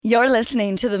You're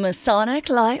listening to the Masonic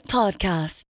Light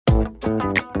Podcast.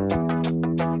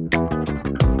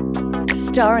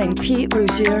 Starring Pete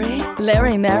Ruggieri,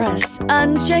 Larry Maris,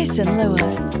 and Jason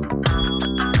Lewis.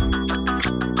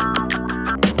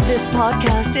 This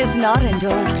podcast is not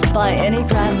endorsed by any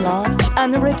Grand Lodge,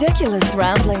 and the ridiculous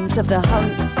ramblings of the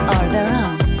hosts are their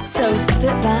own. So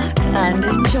sit back and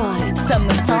enjoy some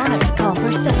Masonic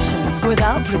conversation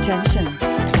without pretension.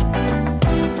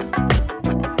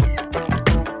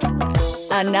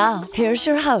 And now, here's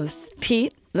your hosts,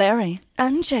 Pete, Larry,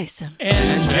 and Jason.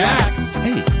 And Jack.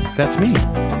 Hey, that's me.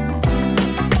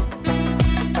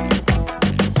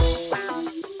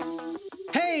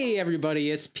 Hey,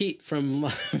 everybody, it's Pete from...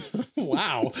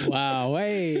 Wow.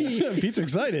 Hey. Pete's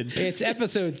excited. It's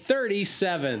episode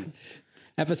 37.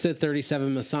 Episode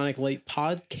 37, Masonic Light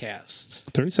Podcast.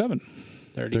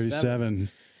 37.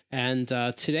 And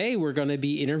today we're going to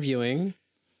be interviewing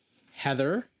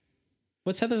Heather.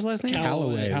 What's Heather's last name?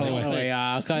 Calloway.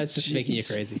 Okay, it's just making you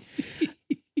crazy.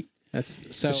 That's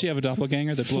so. Does she have a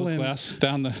doppelganger that blows glass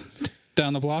down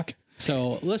the block?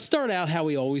 So let's start out how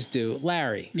we always do.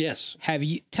 Larry. Yes.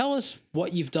 Tell us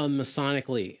what you've done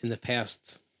Masonically in the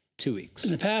past 2 weeks. In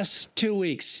the past 2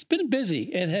 weeks, it's been busy.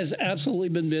 It has absolutely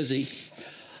been busy.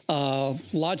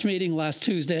 Lodge meeting last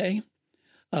Tuesday.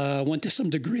 Went to some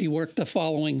degree work the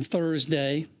following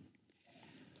Thursday.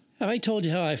 Have I told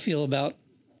you how I feel about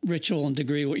ritual and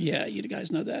degree? Yeah, you guys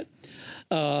know that.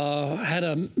 Had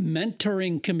a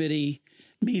mentoring committee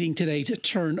meeting today to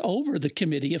turn over the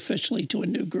committee officially to a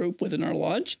new group within our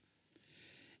lodge.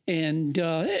 And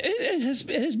it has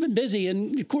been busy.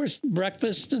 And, of course,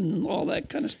 breakfast and all that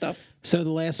kind of stuff. So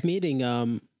the last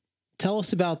meeting, tell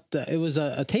us about, it was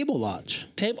a table lodge.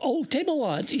 Table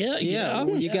lodge. Yeah.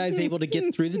 Were you guys able to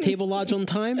get through the table lodge on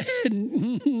time?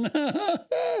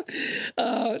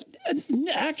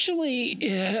 Actually,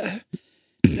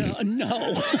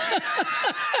 no.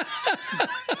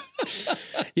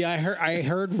 Yeah, I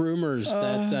heard rumors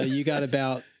that you got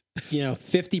about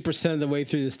 50% of the way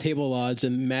through this table lodge,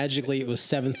 and magically it was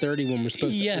 7:30 when we're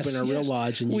supposed to open our real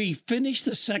lodge. And we finished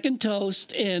the second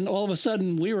toast, and all of a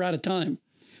sudden we were out of time.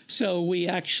 So we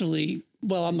actually,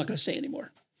 I'm not going to say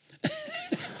anymore.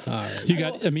 You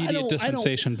got immediate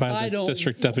dispensation by the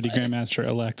District Deputy Grandmaster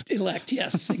elect.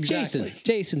 Yes, exactly.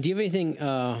 Jason, do you have anything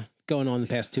going on the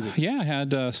past 2 weeks? Yeah, I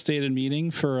had a stated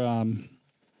meeting for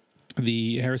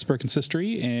the Harrisburg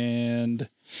Consistory and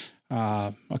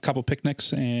a couple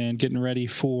picnics and getting ready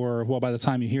for, by the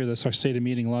time you hear this, our stated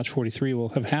meeting, Lodge 43, will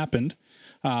have happened.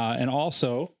 And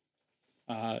also,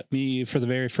 me, for the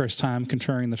very first time,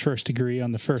 conferring the first degree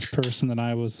on the first person that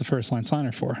I was the first line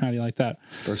signer for. How do you like that?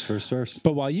 First.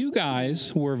 But while you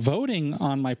guys were voting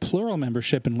on my plural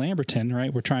membership in Lamberton,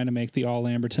 right? We're trying to make the all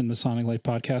Lamberton Masonic Light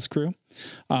podcast crew.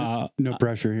 No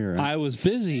pressure here. Right? I was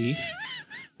busy.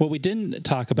 What we didn't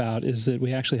talk about is that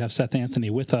we actually have Seth Anthony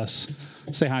with us.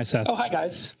 Say hi, Seth. Oh, hi,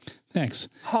 guys. Thanks.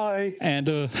 Hi. And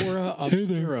We're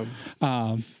obscurum.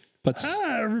 Hi,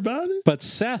 everybody. But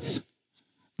Seth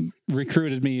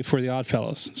recruited me for the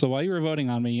Oddfellows. So while you were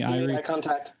voting on me, eye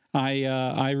contact.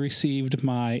 I received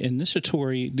my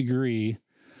initiatory degree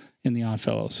in the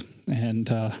Oddfellows, and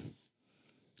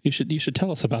you should tell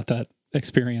us about that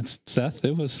experience, Seth.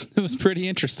 It was pretty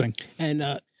interesting.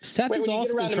 And Seth is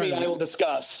also when you get around to me, I will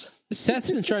discuss.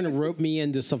 Seth's been trying to rope me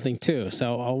into something too,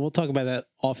 so we'll talk about that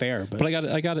off air. But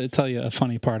I got to tell you a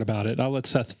funny part about it. I'll let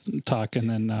Seth talk, and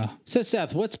then. So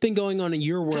Seth, what's been going on in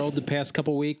your world the past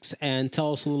couple weeks, and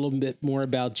tell us a little bit more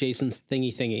about Jason's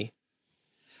thingy.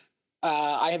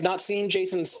 I have not seen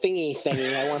Jason's thingy.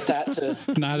 I want that to.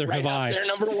 Neither have I. They're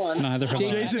number one. Neither have I.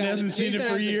 Jason hasn't seen it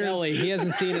for years. He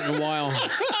hasn't seen it in a while.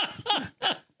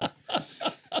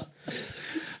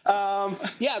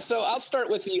 So I'll start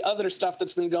with the other stuff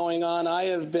that's been going on. I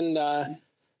have been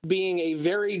being a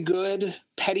very good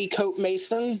petticoat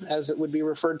mason, as it would be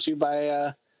referred to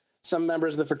by some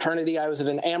members of the fraternity. I was at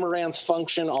an Amaranth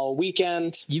function all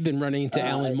weekend. You've been running into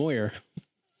Alan Moyer.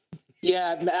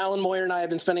 Yeah, Alan Moyer and I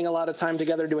have been spending a lot of time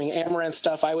together doing Amaranth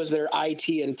stuff. I was their IT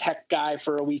and tech guy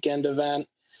for a weekend event.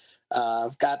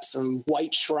 I've got some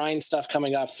White Shrine stuff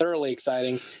coming up, thoroughly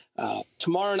exciting.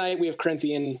 Tomorrow night, we have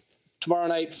Corinthian. Tomorrow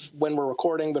night, when we're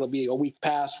recording, but it'll be a week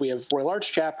past, we have Royal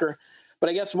Arch chapter.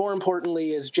 But I guess more importantly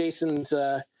is Jason's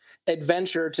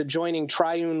adventure to joining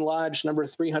Triune Lodge number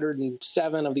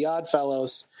 307 of the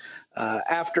Oddfellows.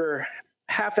 After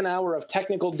half an hour of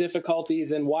technical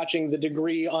difficulties and watching the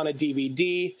degree on a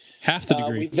DVD. Half the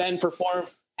degree. We then performed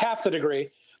half the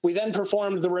degree. We then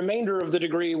performed the remainder of the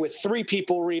degree with 3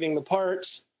 people reading the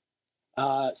parts.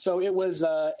 So it was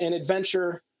an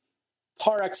adventure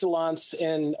par excellence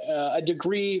in a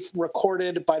degree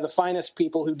recorded by the finest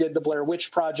people who did the Blair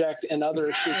Witch Project and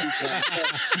other shaky cams.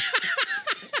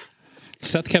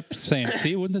 Seth kept saying,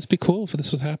 see, wouldn't this be cool if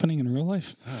this was happening in real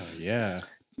life? Oh, yeah.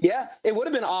 Yeah, it would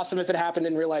have been awesome if it happened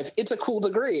in real life. It's a cool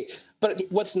degree. But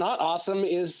what's not awesome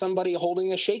is somebody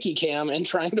holding a shaky cam and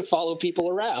trying to follow people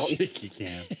around. Shaky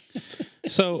cam.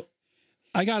 So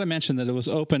I got to mention that it was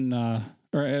open,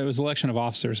 or it was election of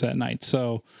officers that night.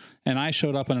 So, and I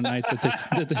showed up on a night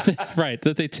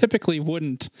that they typically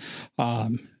wouldn't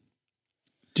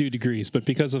do degrees, but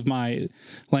because of my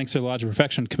Lancaster Lodge of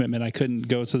Perfection commitment, I couldn't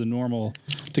go to the normal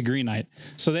degree night.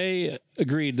 So they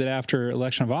agreed that after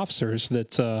election of officers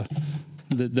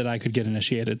that I could get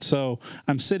initiated. So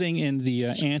I'm sitting in the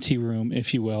ante room,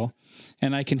 if you will,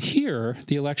 and I can hear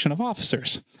the election of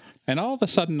officers. And all of a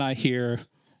sudden I hear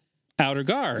Outer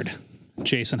Guard,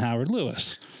 Jason Howard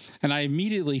Lewis. And I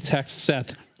immediately text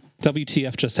Seth,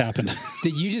 WTF just happened.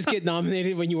 Did you just get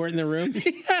nominated when you weren't in the room?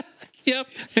 Yeah. Yep,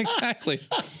 exactly.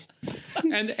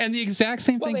 and the exact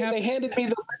same thing happened. They handed me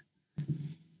the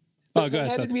They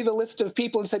handed me the list of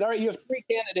people and said, all right, you have 3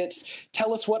 candidates.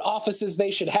 Tell us what offices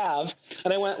they should have.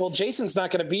 And I went, well, Jason's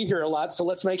not going to be here a lot, so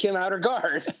let's make him Outer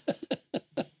Guard.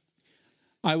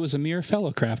 I was a mere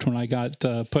fellow craft when I got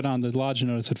put on the lodge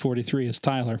notice at 43 as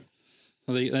Tyler.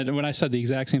 When I said the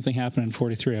exact same thing happened in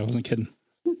 43, I wasn't kidding.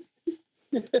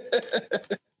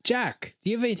 Jack,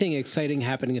 do you have anything exciting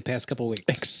happening the past couple of weeks?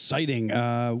 Exciting.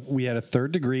 We had a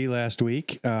 3rd degree last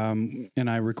week, and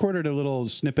I recorded a little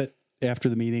snippet after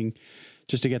the meeting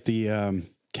just to get the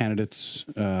candidates'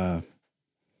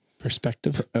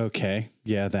 perspective. Okay.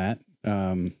 Yeah, that.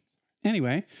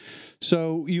 Anyway,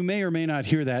 so you may or may not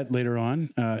hear that later on.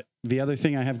 The other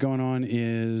thing I have going on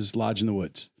is Lodge in the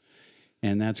Woods,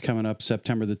 and that's coming up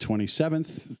September the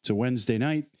 27th. It's a Wednesday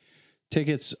night.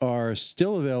 Tickets are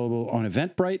still available on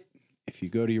Eventbrite. If you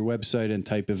go to your website and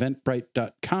type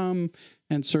eventbrite.com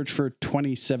and search for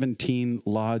 2017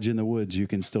 Lodge in the Woods, you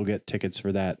can still get tickets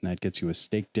for that. And that gets you a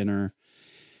steak dinner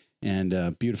and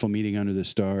a beautiful meeting under the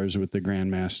stars with the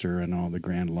Grand Master and all the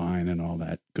Grand Line and all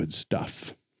that good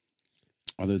stuff.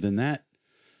 Other than that,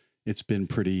 it's been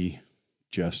pretty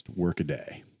just work a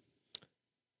day.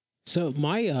 So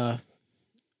my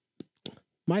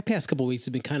past couple of weeks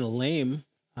have been kind of lame.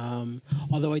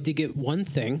 Although I did get one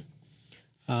thing.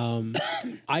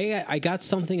 I got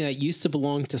something that used to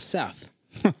belong to Seth.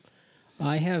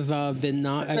 I have been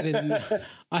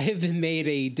made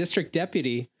a district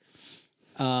deputy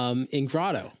in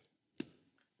Grotto.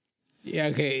 Yeah,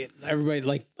 okay. Everybody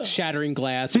like shattering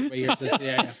glass. Everybody hears this.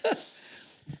 Yeah.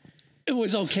 It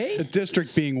was okay. The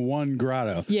district being one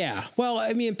Grotto. Yeah. Well,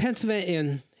 I mean, in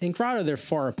Pennsylvania, in Grotto, they're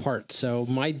far apart. So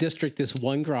my district is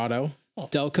one Grotto,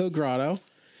 Delco Grotto.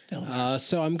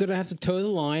 So I'm going to have to toe the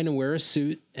line and wear a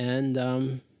suit.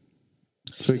 And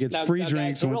so he gets free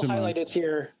drinks once a month. The real highlight is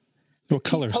here. What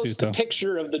color suit, though? He posted a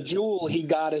picture of the jewel he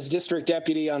got as district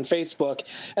deputy on Facebook.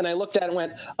 And I looked at it and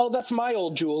went, oh, that's my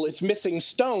old jewel. It's missing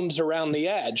stones around the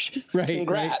edge. Right.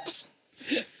 Congrats.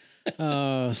 Right.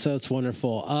 So it's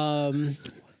wonderful.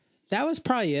 That was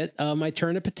probably it. I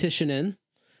turned a petition in.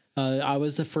 I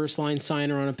was the first line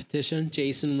signer on a petition.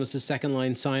 Jason was the second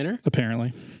line signer.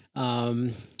 Apparently.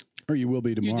 Or you will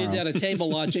be tomorrow. You did that at Table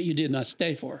Lodge that you did not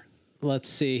stay for. Let's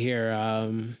see here.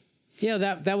 Yeah,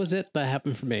 that was it. That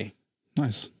happened for me.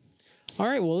 Nice. All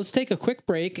right, well, let's take a quick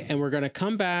break, and we're going to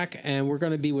come back, and we're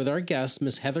going to be with our guest,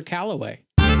 Miss Heather Calloway.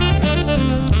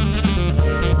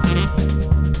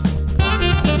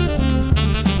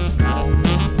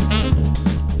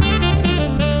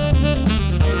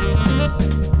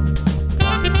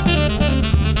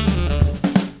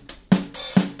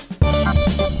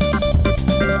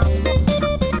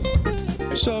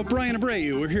 So, Brian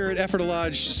Abreu, we're here at Ephrata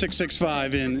Lodge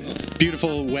 665 in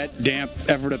beautiful, wet, damp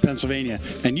Ephrata, Pennsylvania,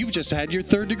 and you've just had your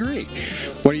 3rd degree.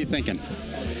 What are you thinking?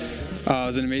 It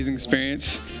was an amazing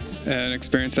experience, an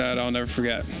experience that I'll never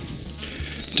forget.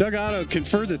 Doug Otto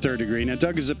conferred the 3rd degree. Now,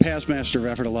 Doug is a past master of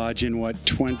Ephrata Lodge in,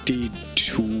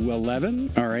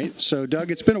 2011? All right. So, Doug,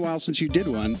 it's been a while since you did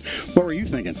one. What were you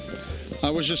thinking? I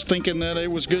was just thinking that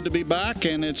it was good to be back,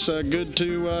 and it's good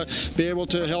to be able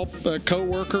to help a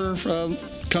coworker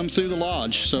come through the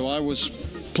lodge. So I was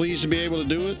pleased to be able to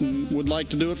do it, and would like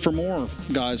to do it for more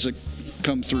guys that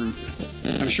come through.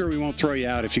 I'm sure we won't throw you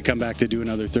out if you come back to do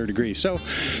another 3rd degree. So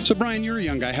Brian, you're a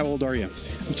young guy. How old are you?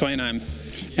 I'm 29.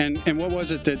 And what was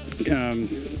it that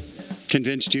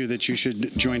convinced you that you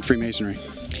should join Freemasonry?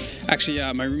 Actually,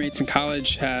 my roommates in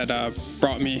college had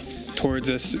brought me towards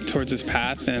this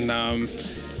path, and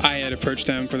I had approached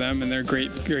them for them, and they're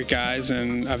great guys,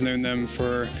 and I've known them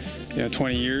for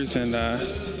 20 years, and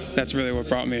that's really what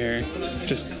brought me here.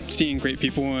 Just seeing great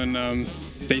people, and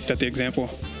they set the example,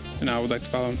 and I would like to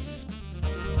follow them.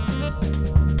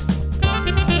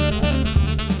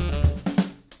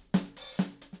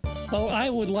 Well, I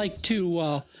would like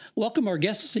to welcome our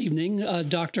guest this evening,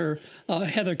 Dr.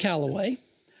 Heather Calloway.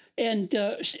 And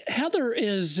Heather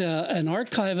is an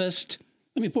archivist.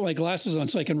 Let me put my glasses on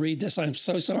so I can read this. I'm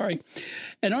so sorry.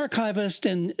 An archivist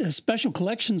and a special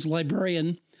collections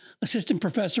librarian, assistant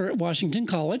professor at Washington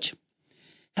College.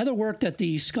 Heather worked at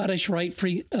the Scottish Rite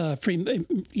Freemasons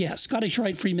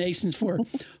for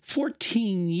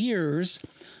 14 years.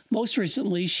 Most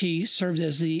recently, she served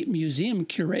as the museum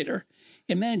curator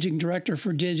and managing director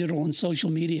for digital and social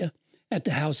media at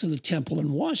the House of the Temple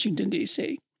in Washington,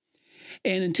 D.C.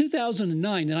 And in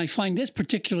 2009, and I find this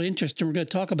particularly interesting, we're going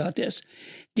to talk about this,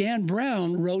 Dan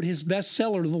Brown wrote his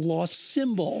bestseller, The Lost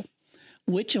Symbol,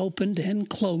 which opened and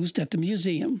closed at the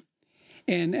museum.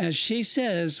 And as she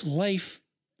says, life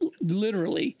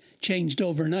literally changed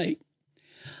overnight.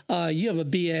 You have a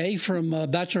BA from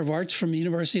Bachelor of Arts from the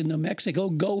University of New Mexico.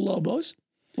 Go Lobos.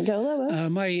 Go Lobos.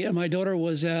 My daughter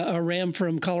was a Ram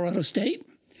from Colorado State.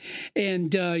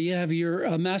 And you have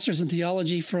your master's in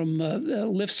theology from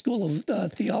Lift School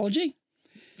of Theology.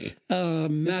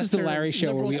 This is the Larry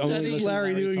Show where we only This listen is to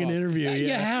Larry doing talk. an interview. You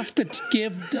Yeah. have to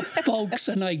give the folks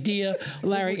an idea,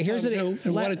 Larry, here's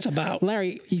what it's about.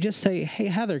 Larry, you just say, "Hey,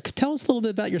 Heather, tell us a little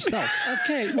bit about yourself."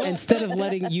 Okay, well, Instead of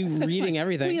letting you reading fine.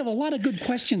 everything. We have a lot of good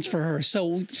questions for her, so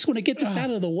we just want to get this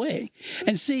out of the way.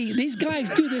 And see, these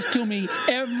guys do this to me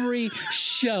every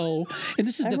show, and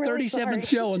this is I'm the really 37th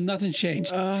sorry. show, and nothing's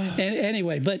changed. And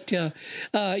anyway, but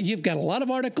you've got a lot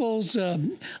of articles.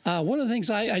 One of the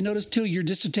things I noticed too, your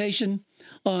dissertation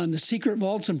on the secret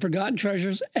vaults and forgotten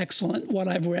treasures. Excellent, what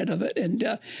I've read of it.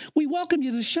 And we welcome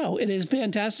you to the show. It is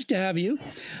fantastic to have you.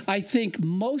 I think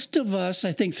most of us,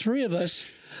 I think three of us,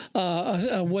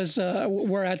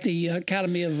 were at the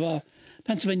Academy of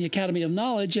Pennsylvania Academy of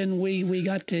Knowledge, and we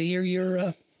got to hear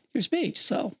your speech.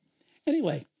 So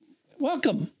anyway,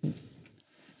 welcome.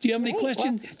 Do you have any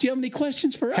questions? Do you have any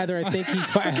questions for us? Heather, I think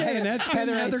he's and that's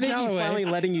Heather, I Heather think he's Calloway. finally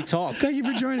letting you talk. Thank you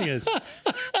for joining us.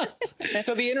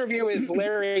 So the interview is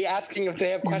Larry asking if they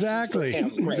have questions Exactly. for him.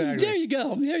 Great. Exactly. There you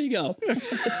go. There you go.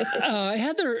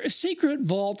 Heather, Secret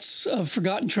Vaults of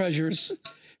Forgotten Treasures,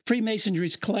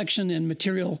 Freemasonry's Collection and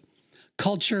Material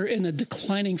Culture in a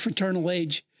Declining Fraternal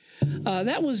Age.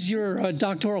 That was your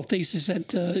doctoral thesis at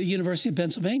the University of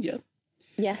Pennsylvania.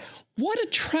 Yes. What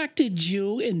attracted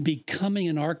you in becoming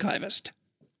an archivist?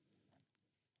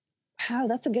 Wow,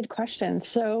 that's a good question.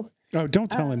 So, Oh,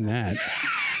 don't tell him that.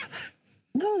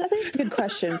 no, that is a good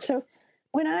question. So,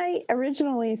 when I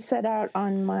originally set out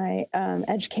on my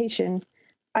education,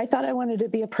 I thought I wanted to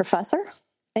be a professor,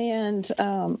 and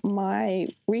my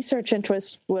research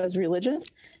interest was religion.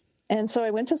 And so I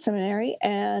went to seminary,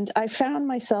 and I found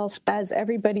myself as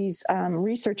everybody's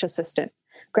research assistant,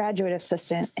 graduate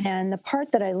assistant. And the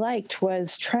part that I liked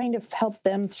was trying to help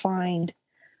them find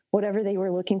whatever they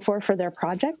were looking for their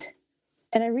project.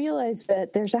 And I realized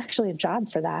that there's actually a job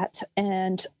for that.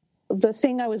 And the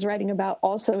thing I was writing about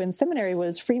also in seminary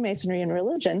was Freemasonry and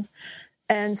religion.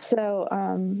 And so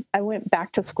I went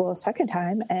back to school a second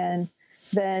time, and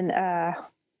then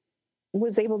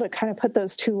was able to kind of put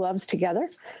those two loves together.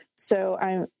 So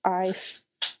I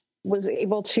was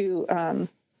able to,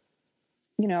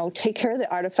 take care of the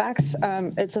artifacts.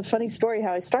 It's a funny story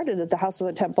how I started at the House of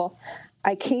the Temple.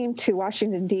 I came to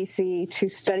Washington, D.C. to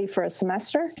study for a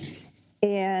semester,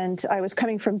 and I was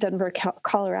coming from Denver,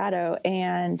 Colorado,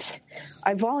 and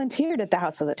I volunteered at the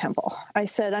House of the Temple. I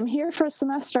said, I'm here for a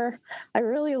semester. I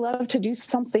really love to do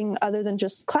something other than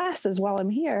just classes while I'm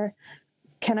here.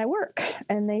 Can I work?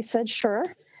 And they said, sure.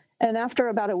 And after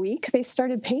about a week, they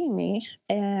started paying me.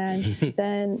 And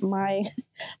then my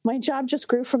job just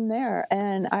grew from there.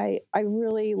 And I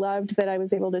really loved that I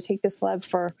was able to take this love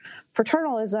for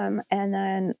fraternalism, and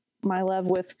then my love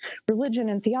with religion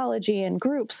and theology and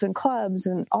groups and clubs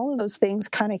and all of those things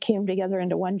kind of came together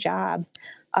into one job.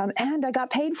 And I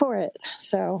got paid for it.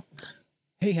 So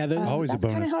Hey, Heather. Always a that's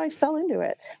kind bonus. of how I fell into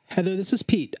it. Heather, this is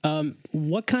Pete.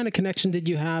 What kind of connection did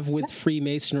you have with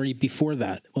Freemasonry before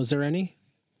that? Was there any?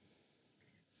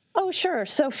 Oh, sure.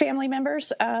 So family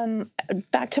members,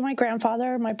 back to my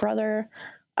grandfather, my brother,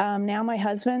 now my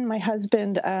husband. My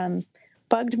husband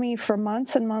bugged me for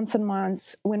months and months and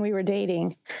months when we were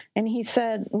dating. And he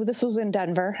said, well, this was in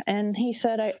Denver, and he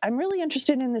said, I'm really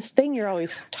interested in this thing you're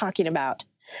always talking about.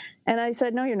 And I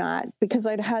said, no, you're not, because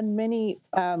I'd had many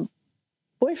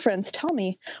boyfriends tell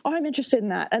me, oh, I'm interested in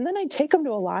that. And then I'd take them to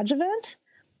a lodge event,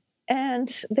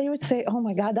 and they would say, oh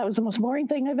my God, that was the most boring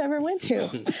thing I've ever went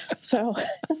to. So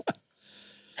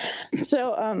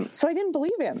So I didn't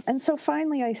believe him. And so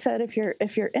finally I said, if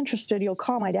you're interested, you'll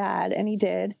call my dad. And he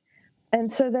did. And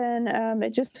so then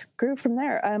it just grew from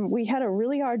there. We had a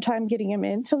really hard time getting him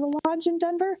into the lodge in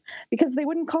Denver because they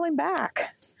wouldn't call him back.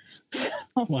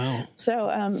 Wow. So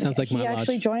sounds like he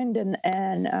actually joined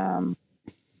and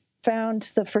found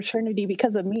the fraternity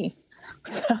because of me.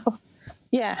 So,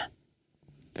 yeah.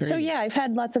 I've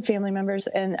had lots of family members,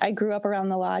 and I grew up around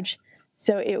the lodge.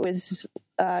 So it was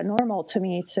normal to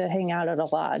me to hang out at a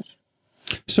lodge.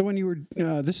 So when you were,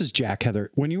 this is Jack,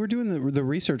 Heather, when you were doing the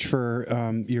research for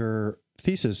your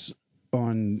thesis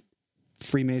on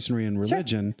Freemasonry and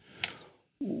religion,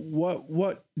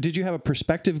 what did you have a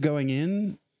perspective going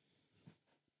in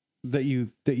that you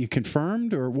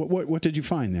confirmed, or what did you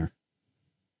find there?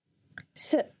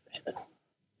 So,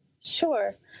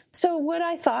 sure. So what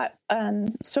I thought,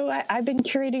 I've been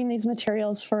curating these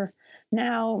materials for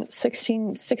now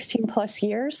 16 plus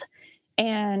years,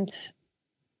 and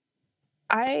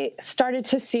I started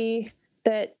to see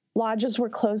that lodges were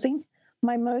closing.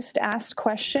 My most asked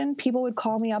question, people would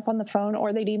call me up on the phone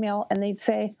or they'd email and they'd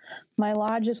say, my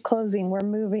lodge is closing, we're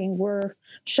moving, we're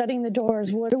shutting the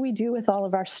doors. What do we do with all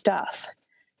of our stuff?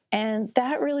 And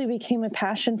that really became a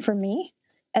passion for me.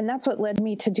 And that's what led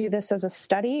me to do this as a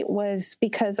study, was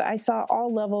because I saw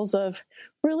all levels of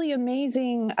really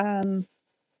amazing,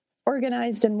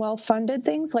 organized and well-funded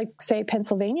things, like, say,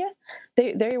 Pennsylvania.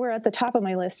 They were at the top of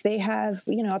my list. They have,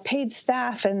 a paid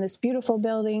staff and this beautiful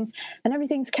building, and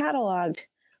everything's cataloged,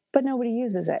 but nobody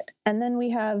uses it. And then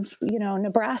we have,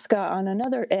 Nebraska on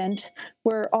another end,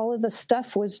 where all of the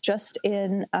stuff was just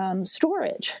in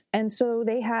storage. And so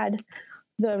they had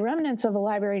the remnants of a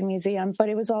library and museum, but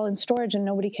it was all in storage and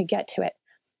nobody could get to it.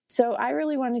 So I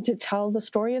really wanted to tell the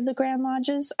story of the Grand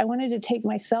Lodges. I wanted to take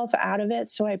myself out of it,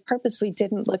 so I purposely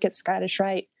didn't look at Scottish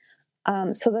Rite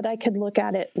so that I could look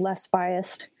at it less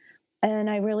biased. And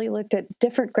I really looked at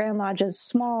different Grand Lodges,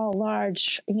 small,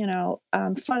 large,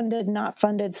 funded, not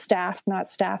funded, staffed, not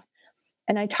staffed.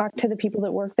 And I talked to the people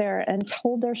that work there and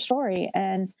told their story.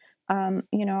 And, I'm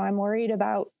worried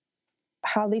about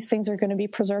how these things are going to be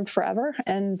preserved forever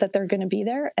and that they're going to be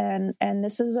there. And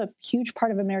this is a huge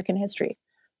part of American history.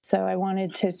 So I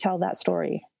wanted to tell that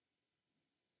story.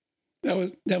 That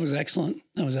was excellent.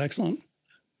 That was excellent.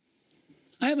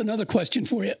 I have another question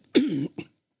for you.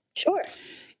 Sure.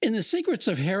 In The Secrets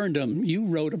of Herondom, you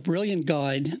wrote a brilliant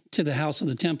guide to the House of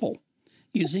the Temple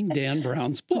using Dan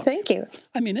Brown's book. Thank you.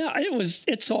 I mean,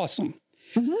 it's awesome.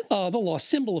 Mm-hmm. The lost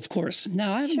symbol, of course.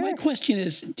 Now, my question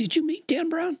is, did you meet Dan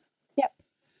Brown? Yep.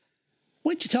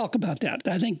 Why don't you talk about that?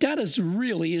 I think that is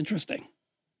really interesting.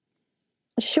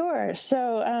 Sure.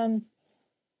 So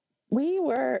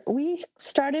we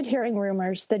started hearing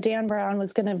rumors that Dan Brown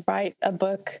was going to write a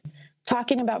book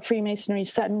talking about Freemasonry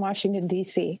set in Washington,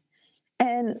 D.C.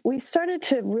 And we started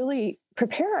to really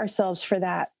prepare ourselves for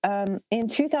that. In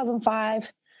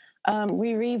 2005,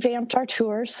 we revamped our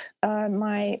tours.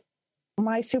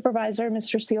 My supervisor,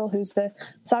 Mr. Seal, who's the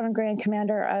Sovereign Grand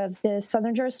Commander of the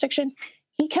Southern Jurisdiction,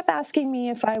 he kept asking me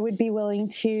if I would be willing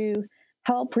to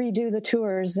help redo the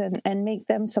tours and make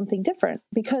them something different.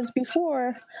 Because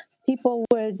before, people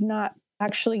would not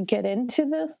actually get into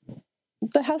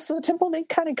the House of the Temple. They'd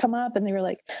kind of come up and they were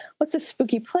like, what's this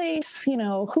spooky place?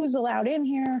 Who's allowed in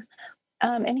here?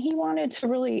 And he wanted to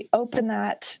really open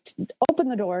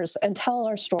the doors and tell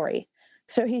our story.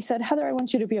 So he said, Heather, I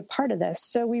want you to be a part of this.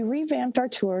 So we revamped our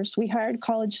tours. We hired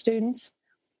college students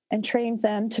and trained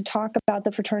them to talk about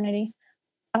the fraternity.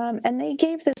 And they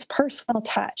gave this personal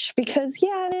touch because,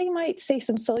 they might say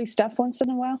some silly stuff once in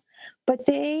a while, but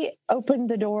they opened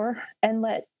the door and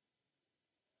let,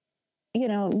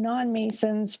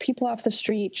 non-Masons, people off the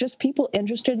street, just people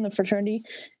interested in the fraternity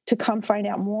to come find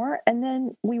out more. And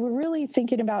then we were really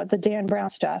thinking about the Dan Brown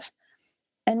stuff.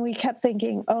 And we kept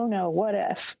thinking, oh no, what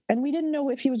if? And we didn't know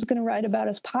if he was going to write about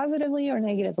us positively or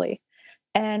negatively.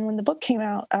 And when the book came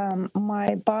out,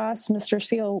 my boss, Mr.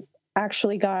 Seal,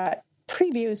 actually got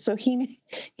previews, so he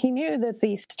knew that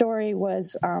the story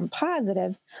was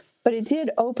positive, but it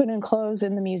did open and close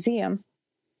in the museum.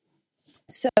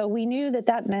 So we knew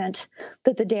that meant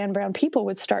that the Dan Brown people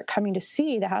would start coming to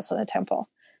see the House of the Temple.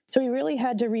 So we really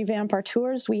had to revamp our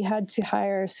tours. We had to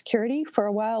hire security. For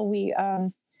a while, we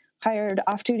hired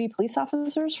off-duty police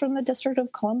officers from the District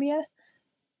of Columbia.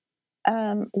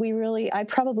 I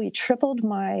probably tripled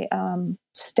my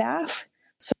staff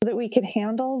so that we could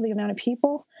handle the amount of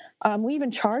people. We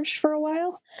even charged for a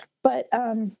while, but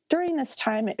during this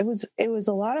time, it was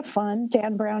a lot of fun.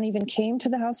 Dan Brown even came to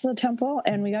the House of the Temple,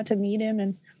 and we got to meet him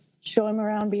and show him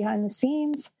around behind the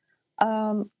scenes.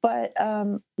 But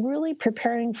really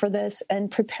preparing for this and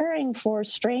preparing for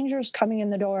strangers coming in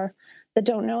the door that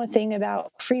don't know a thing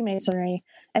about Freemasonry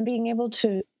and being able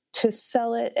to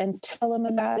sell it and tell them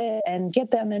about it and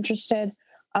get them interested.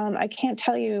 I can't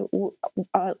tell you,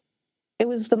 it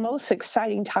was the most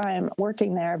exciting time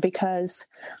working there because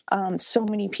so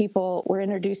many people were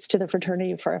introduced to the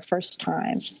fraternity for a first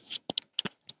time.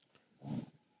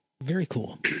 Very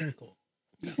cool. Very cool.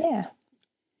 Yeah.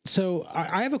 So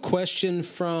I have a question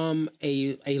from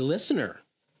a listener.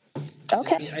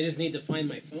 Okay. I just need to find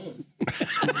my phone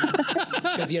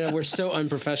because we're so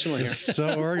unprofessional here.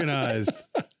 So organized.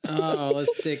 Oh,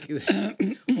 let's take.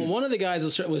 Well, one of the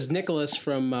guys was Nicholas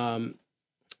from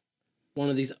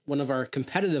one of our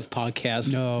competitive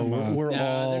podcasts. No, we're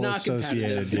all they're not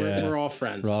associated. competitive. Yeah. We're all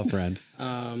friends. We're all friends.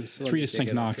 So 3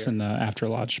 Distinct Knocks in the After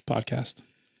Lodge podcast.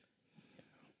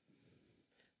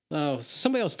 Oh,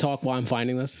 somebody else talk while I'm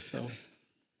finding this. So.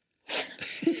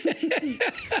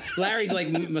 Larry's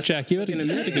like, Jack, you had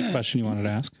a good question you wanted to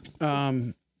ask.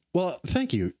 Well,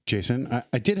 thank you, Jason.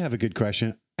 I did have a good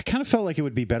question. I kind of felt like it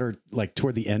would be better like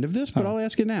toward the end of this, but I'll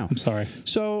ask it now. I'm sorry.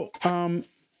 So,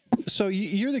 so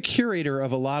you're the curator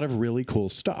of a lot of really cool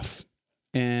stuff.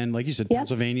 And like you said,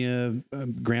 Pennsylvania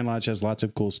Grand Lodge has lots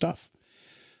of cool stuff.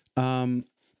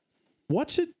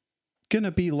 What's it going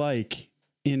to be like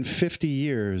in 50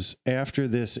 years after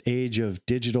this age of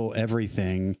digital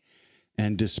everything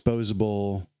and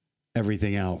disposable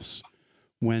everything else,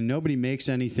 when nobody makes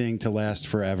anything to last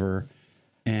forever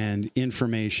and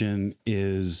information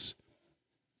is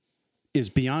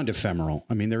beyond ephemeral?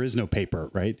 I mean, there is no paper,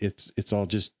 right? It's all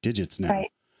just digits now.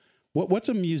 Right. What's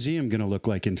a museum going to look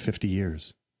like in 50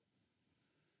 years?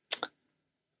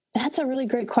 That's a really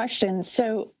great question.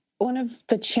 So one of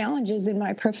the challenges in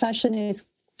my profession is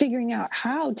figuring out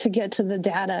how to get to the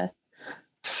data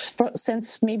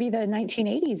since maybe the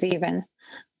 1980s even.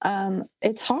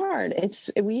 It's hard.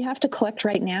 We have to collect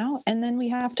right now, and then we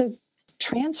have to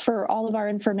transfer all of our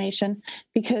information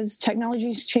because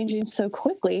technology is changing so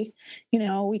quickly.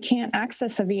 We can't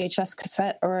access a VHS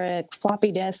cassette or a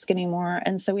floppy disk anymore.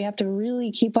 And so we have to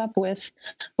really keep up with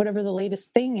whatever the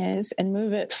latest thing is and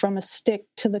move it from a stick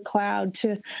to the cloud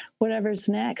to whatever's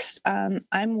next.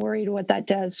 I'm worried what that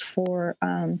does for,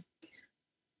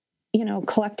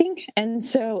 collecting. And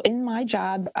so in my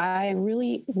job, I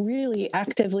really, really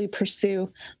actively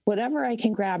pursue whatever I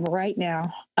can grab right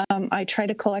now. I try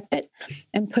to collect it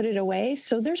and put it away.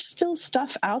 So there's still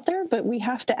stuff out there, but we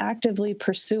have to actively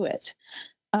pursue it.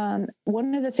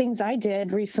 One of the things I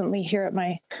did recently here at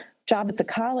my job at the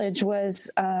college was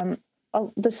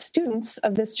the students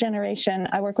of this generation.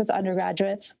 I work with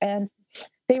undergraduates, and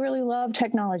they really love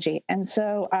technology. And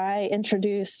so I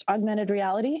introduced augmented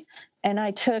reality, and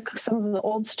I took some of the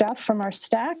old stuff from our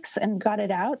stacks and got it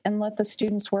out and let the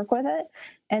students work with it.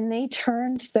 And they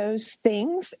turned those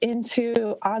things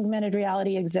into augmented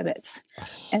reality exhibits.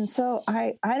 And so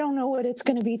I don't know what it's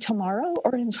going to be tomorrow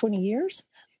or in 20 years,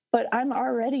 but I'm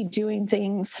already doing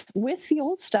things with the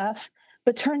old stuff,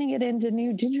 but turning it into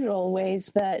new digital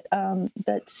ways that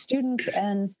that students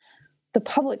and the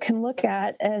public can look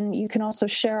at, and you can also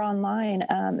share online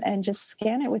and just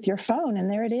scan it with your phone,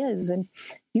 and there it is. And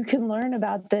you can learn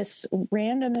about this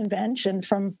random invention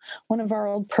from one of our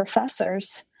old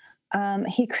professors.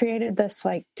 He created this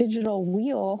like digital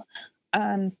wheel,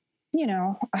 100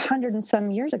 and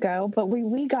some years ago, but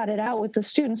we got it out with the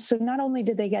students. So not only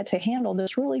did they get to handle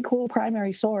this really cool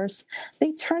primary source,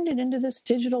 they turned it into this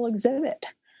digital exhibit.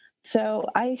 So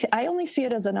I only see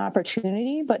it as an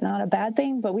opportunity, but not a bad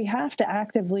thing. But we have to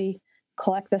actively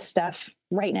collect this stuff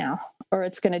right now, or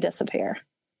it's going to disappear.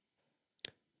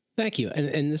 Thank you.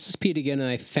 And this is Pete again, and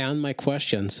I found my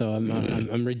question, so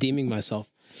I'm redeeming myself.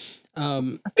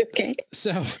 Okay.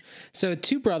 So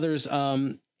two brothers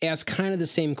asked kind of the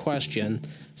same question.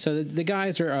 So the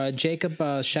guys are Jacob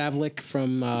Shavlik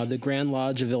from the Grand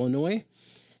Lodge of Illinois,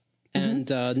 and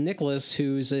Nicholas,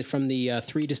 who's from the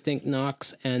 3 Distinct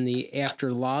Knocks and the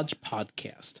After Lodge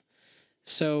podcast.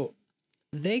 So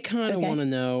they kind of want to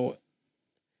know,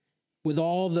 with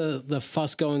all the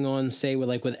fuss going on, say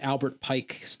with Albert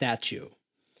Pike statue,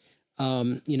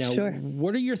 Sure.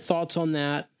 What are your thoughts on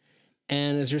that?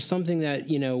 And is there something that,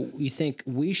 you think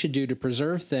we should do to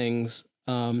preserve things?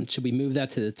 Should we move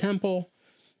that to the temple?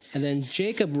 And then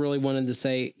Jacob really wanted to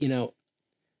say,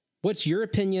 what's your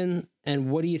opinion,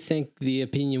 and what do you think the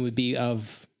opinion would be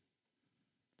of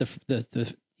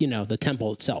the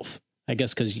temple itself? I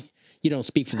guess because you don't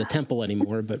speak for the temple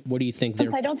anymore, but what do you think?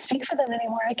 Since I don't speak for them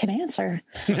anymore, I can answer.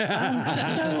 So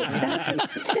that's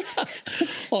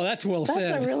well, that's well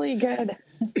said. That's a really good.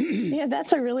 Yeah,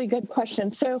 that's a really good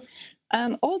question. So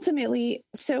Ultimately,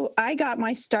 so I got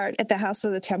my start at the House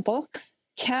of the Temple,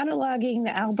 cataloging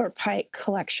the Albert Pike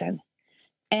collection.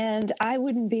 And I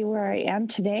wouldn't be where I am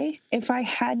today if I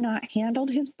had not handled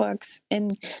his books.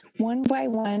 And one by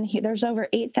one, there's over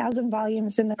 8,000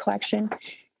 volumes in the collection.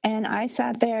 And I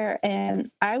sat there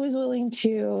and I was willing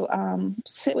to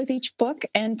sit with each book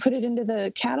and put it into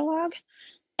the catalog.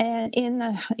 And in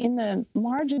the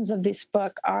margins of this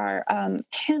book are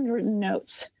handwritten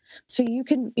notes. So you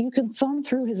can thumb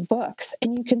through his books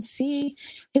and you can see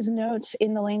his notes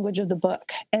in the language of the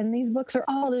book. And these books are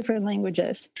all different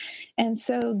languages. And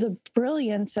so the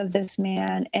brilliance of this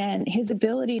man and his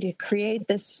ability to create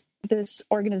this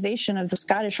organization of the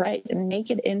Scottish Rite and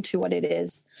make it into what it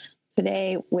is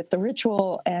today with the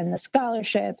ritual and the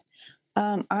scholarship,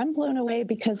 I'm blown away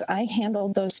because I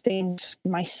handled those things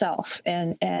myself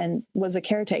and was a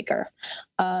caretaker.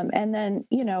 And then,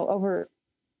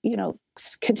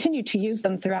 continue to use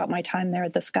them throughout my time there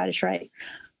at the Scottish Rite.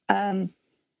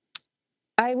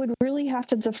 I would really have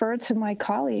to defer to my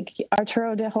colleague,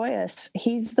 Arturo de Hoyos.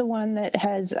 He's the one that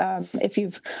has, if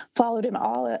you've followed him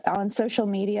all on social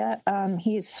media,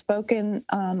 he's spoken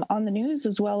on the news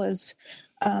as well as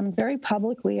very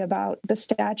publicly about the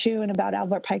statue and about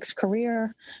Albert Pike's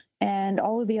career and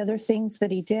all of the other things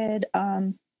that he did.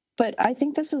 But I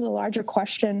think this is a larger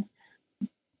question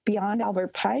beyond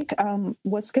Albert Pike.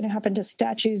 What's going to happen to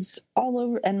statues all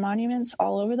over and monuments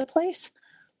all over the place?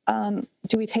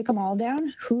 Do we take them all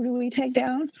down? Who do we take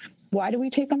down? Why do we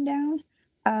take them down?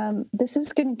 This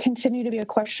is going to continue to be a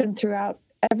question throughout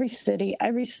every city,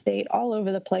 every state, all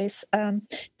over the place.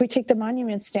 If we take the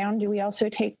monuments down, do we also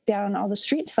take down all the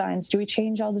street signs? Do we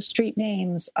change all the street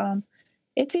names?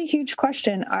 It's a huge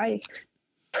question. I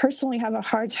personally have a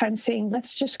hard time saying,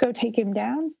 let's just go take him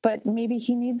down, but maybe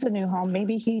he needs a new home.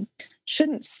 Maybe he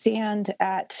shouldn't stand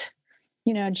at,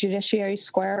 Judiciary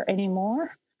Square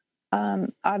anymore.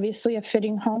 Obviously, a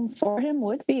fitting home for him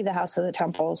would be the House of the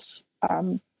Temple's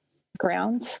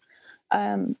grounds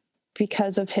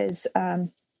because of his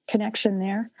connection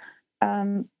there.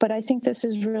 But I think this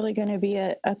is really going to be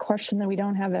a question that we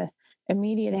don't have an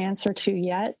immediate answer to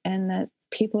yet, and that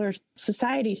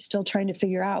society is still trying to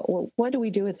figure out, well, what do we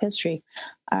do with history?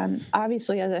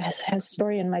 Obviously, as a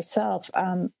historian myself,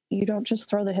 you don't just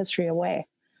throw the history away.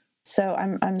 So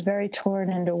I'm very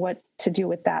torn into what to do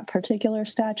with that particular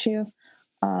statue.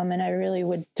 And I really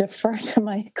would defer to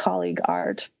my colleague,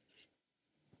 Art.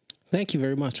 Thank you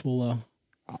very much. Well,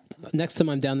 next time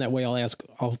I'm down that way,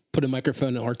 I'll put a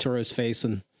microphone in Arturo's face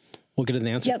and we'll get an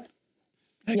answer. Yep.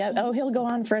 Excellent. Yeah. Oh, he'll go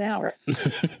on for an hour.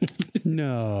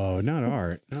 No, not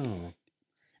Art. No.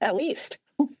 At least.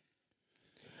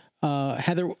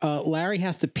 Heather, Larry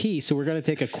has to pee, so we're going to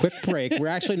take a quick break. We're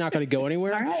actually not going to go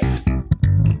anywhere. All right.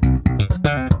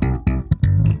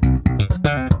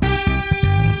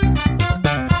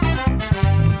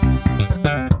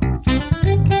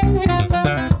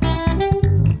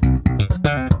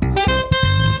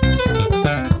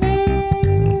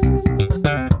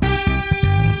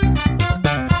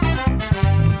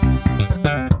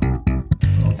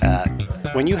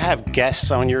 When you have guests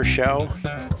on your show,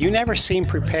 you never seem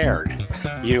prepared.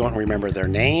 You don't remember their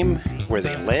name, where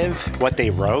they live, what they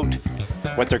wrote,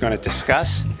 what they're going to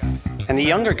discuss. And the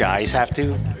younger guys have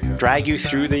to drag you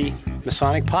through the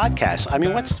Masonic podcast. I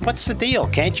mean, what's the deal?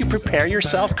 Can't you prepare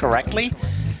yourself correctly?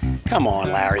 Come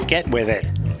on, Larry, get with it.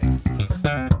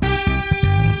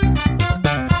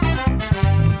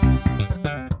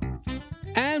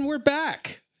 And we're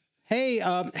back. Hey,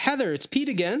 Heather, it's Pete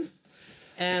again.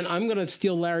 And I'm going to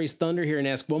steal Larry's thunder here and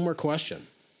ask one more question.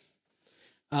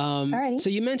 So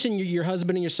you mentioned your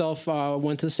husband and yourself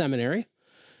went to the seminary.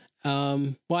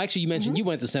 Well, actually, you mentioned you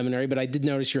went to seminary, but I did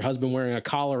notice your husband wearing a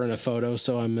collar in a photo,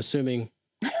 so I'm assuming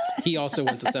he also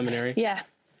went to seminary. Yeah.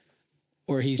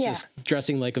 Or he's just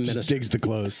dressing like a minister. Just digs the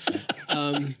clothes.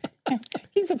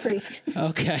 He's a priest.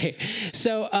 Okay.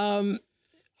 So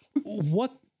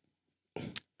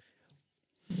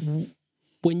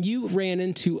when you ran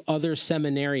into other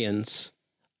seminarians,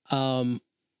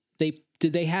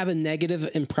 did they have a negative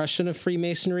impression of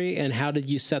Freemasonry, and how did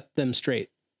you set them straight?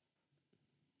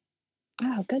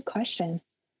 Oh, good question.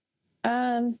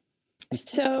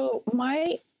 So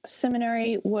my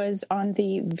seminary was on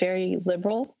the very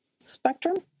liberal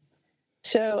spectrum.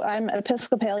 So I'm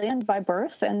Episcopalian by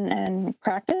birth and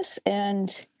practice,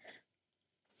 and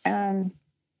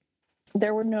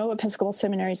there were no Episcopal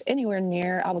seminaries anywhere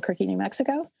near Albuquerque, New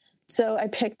Mexico. So I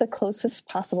picked the closest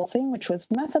possible thing, which was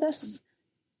Methodist.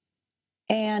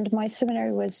 And my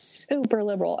seminary was super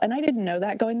liberal. And I didn't know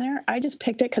that going there. I just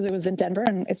picked it because it was in Denver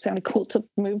and it sounded cool to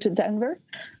move to Denver.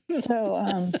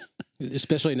 So,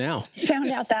 especially now. Found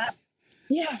out that.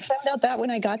 Yeah, I found out that when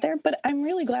I got there, but I'm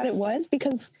really glad it was,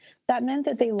 because that meant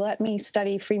that they let me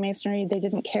study Freemasonry. They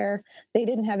didn't care. They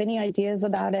didn't have any ideas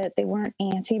about it. They weren't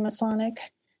anti-Masonic.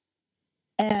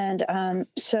 And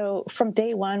so from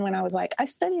day one, when I was like, I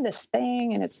study this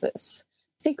thing and it's this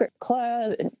secret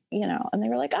club, and and they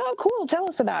were like, oh, cool, tell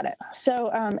us about it.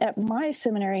 So at my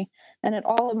seminary and at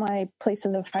all of my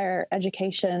places of higher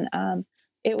education,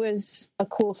 it was a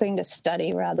cool thing to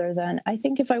study rather than, I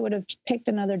think if I would have picked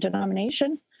another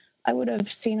denomination, I would have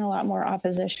seen a lot more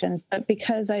opposition. But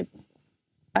because I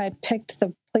picked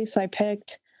the place I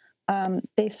picked,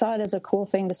 they saw it as a cool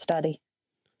thing to study.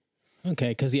 Okay,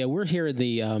 because we're here in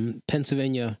the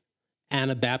Pennsylvania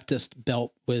Anabaptist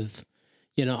belt with,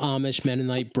 Amish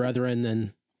Mennonite brethren,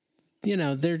 and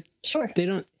they're sure they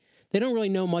don't really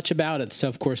know much about it, so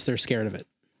of course they're scared of it.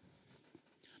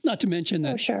 Not to mention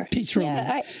that sure. Pete's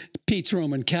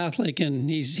Roman Catholic, and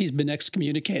he's been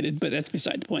excommunicated, but that's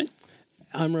beside the point.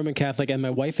 I'm Roman Catholic, and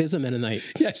my wife is a Mennonite.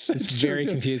 Yes, that's it's true, very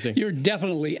confusing. You're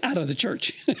definitely out of the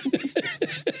church.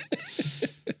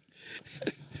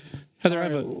 Heather, I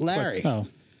have a Larry. Oh,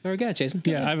 go ahead, Jason.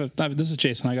 Yeah, this is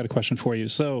Jason. I got a question for you.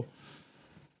 So,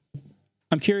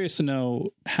 I'm curious to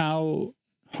know how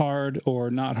hard or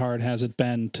not hard has it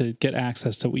been to get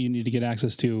access to what you need to get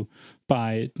access to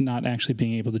by not actually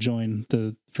being able to join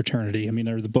the fraternity? I mean,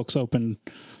 are the books open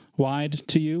wide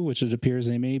to you, which it appears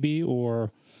they may be,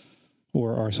 or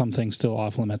are some things still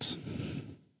off limits?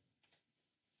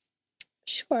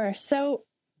 Sure. So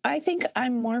I think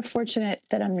I'm more fortunate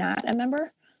that I'm not a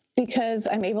member, because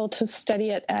I'm able to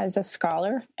study it as a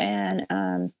scholar, and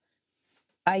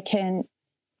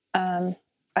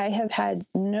I have had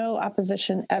no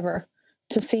opposition ever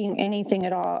to seeing anything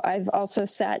at all. I've also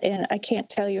sat in, I can't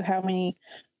tell you how many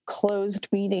closed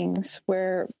meetings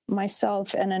where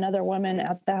myself and another woman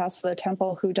at the House of the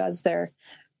Temple, who does their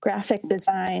graphic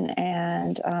design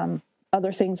and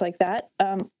other things like that,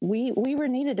 we were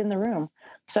needed in the room.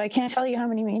 So I can't tell you how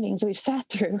many meetings we've sat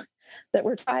through that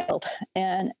were tiled.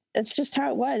 And it's just how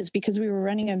it was, because we were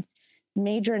running a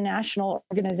major national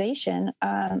organization.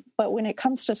 But when it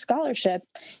comes to scholarship,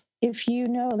 if you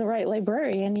know the right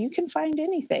librarian, you can find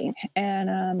anything.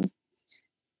 And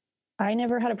I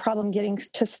never had a problem getting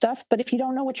to stuff, but if you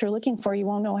don't know what you're looking for, you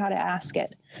won't know how to ask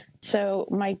it. So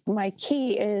my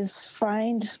key is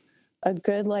find a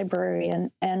good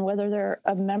librarian, and whether they're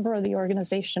a member of the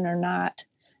organization or not,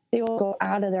 they will go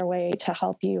out of their way to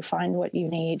help you find what you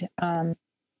need, no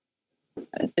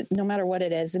matter what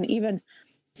it is. And even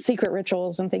secret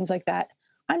rituals and things like that,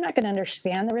 I'm not going to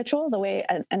understand the ritual the way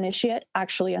an initiate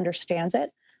actually understands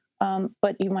it,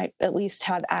 but you might at least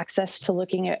have access to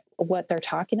looking at what they're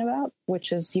talking about,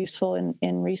 which is useful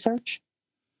in research.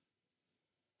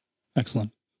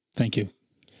 Excellent. Thank you.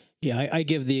 Yeah, I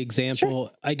give the example.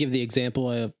 Sure. I give the example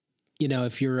of,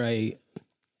 if you're a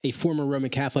former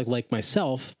Roman Catholic like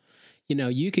myself,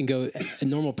 you can go, a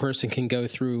normal person can go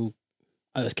through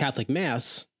a Catholic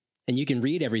Mass and you can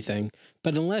read everything.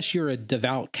 But unless you're a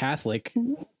devout Catholic,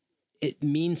 it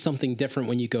means something different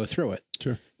when you go through it.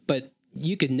 Sure. But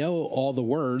you can know all the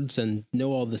words and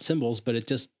know all the symbols, but it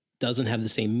just doesn't have the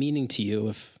same meaning to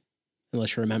you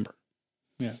unless you're a member.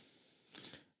 Yeah.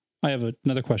 I have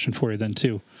another question for you then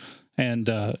too. And,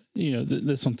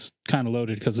 this one's kind of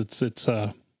loaded because it's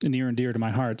near and dear to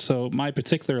my heart. So my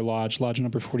particular lodge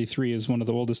number 43, is one of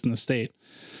the oldest in the state.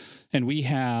 And we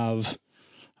have,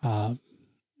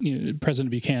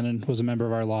 President Buchanan was a member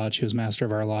of our lodge. He was master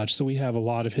of our lodge. So we have a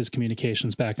lot of his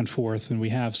communications back and forth, and we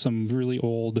have some really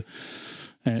old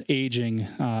aging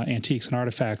antiques and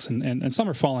artifacts, and some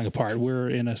are falling apart. We're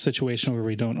in a situation where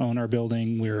we don't own our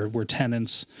building. We're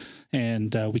tenants,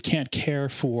 and we can't care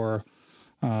for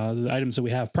the items that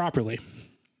we have properly.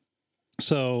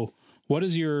 So what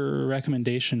is your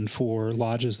recommendation for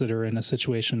lodges that are in a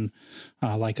situation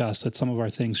like us, that some of our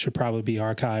things should probably be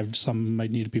archived, some might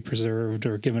need to be preserved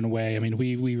or given away? I mean,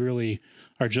 we really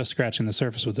are just scratching the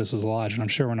surface with this as a lodge, and I'm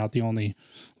sure we're not the only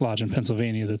lodge in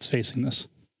Pennsylvania that's facing this.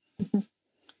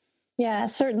 Yeah,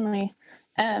 certainly.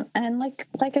 And like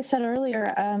I said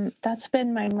earlier, that's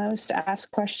been my most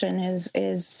asked question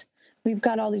is we've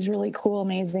got all these really cool,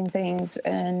 amazing things,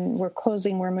 and we're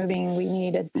closing, we're moving, we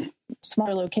need a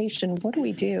smaller location. What do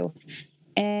we do?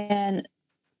 And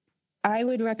I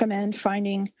would recommend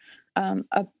finding an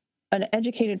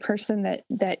educated person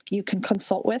that you can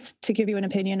consult with to give you an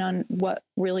opinion on what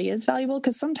really is valuable.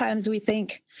 Because sometimes we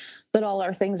think that all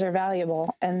our things are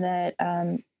valuable, and that,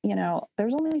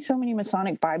 there's only so many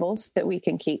Masonic Bibles that we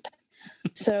can keep.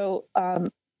 So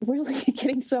really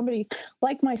getting somebody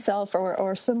like myself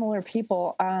or similar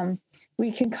people,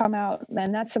 we can come out,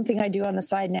 and that's something I do on the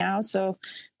side now. So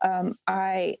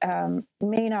I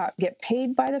may not get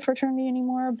paid by the fraternity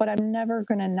anymore, but I'm never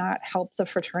going to not help the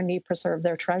fraternity preserve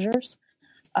their treasures.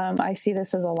 I see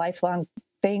this as a lifelong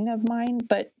thing of mine,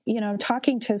 but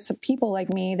talking to some people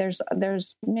like me,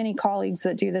 there's many colleagues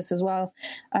that do this as well.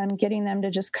 Getting them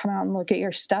to just come out and look at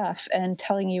your stuff and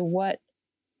telling you what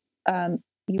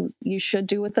you should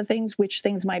do with the things, which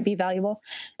things might be valuable.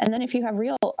 And then if you have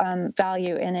real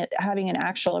value in it, having an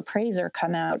actual appraiser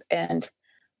come out and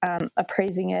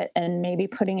appraising it and maybe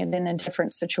putting it in a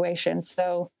different situation.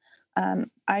 So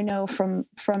I know from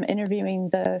interviewing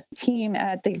the team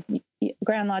at the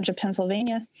Grand Lodge of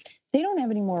Pennsylvania, they don't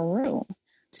have any more room.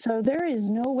 So there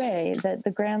is no way that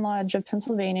the Grand Lodge of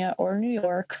Pennsylvania or New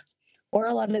York or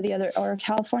a lot of the other, or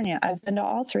California, I've been to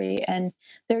all three, and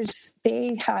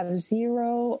they have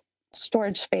zero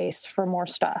storage space for more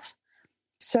stuff.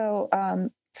 So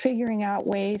figuring out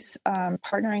ways,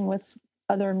 partnering with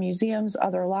other museums,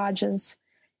 other lodges,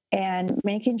 and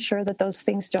making sure that those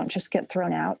things don't just get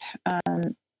thrown out.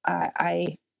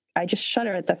 I just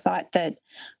shudder at the thought that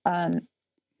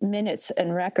minutes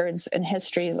and records and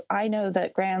histories, I know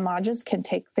that Grand Lodges can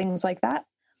take things like that,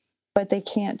 but they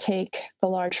can't take the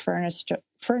large furniture,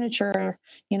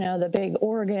 the big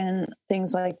organ,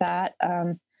 things like that.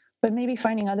 But maybe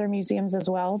finding other museums as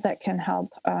well that can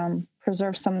help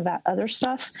preserve some of that other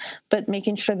stuff, but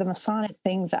making sure the Masonic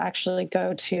things actually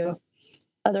go to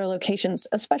other locations,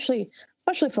 especially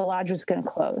if the lodge was going to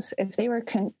close. If they were,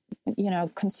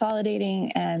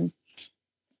 consolidating and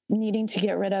needing to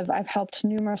get rid of, I've helped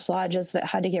numerous lodges that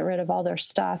had to get rid of all their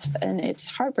stuff, and it's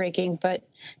heartbreaking, but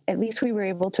at least we were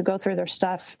able to go through their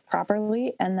stuff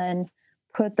properly and then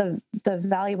put the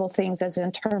valuable things, as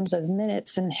in terms of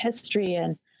minutes and history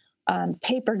and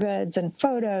paper goods and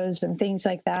photos and things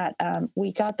like that.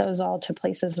 We got those all to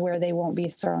places where they won't be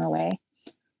thrown away.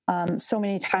 So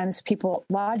many times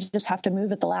lodges have to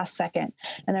move at the last second,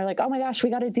 and they're like, oh my gosh, we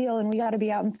got a deal and we got to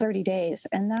be out in 30 days.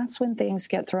 And that's when things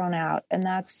get thrown out. And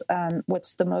that's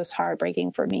what's the most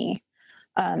heartbreaking for me,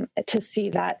 to see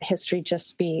that history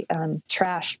just be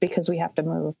trashed because we have to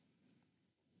move.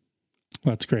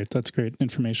 That's great. That's great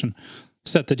information.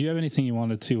 Seth, did you have anything you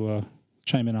wanted to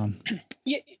chime in on?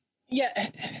 Yeah,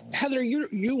 Heather,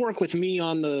 you work with me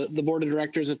on the board of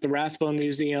directors at the Rathbone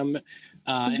Museum,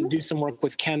 and do some work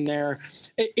with Ken there.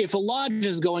 If a lodge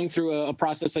is going through a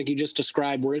process like you just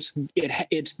described, where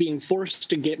it's being forced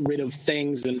to get rid of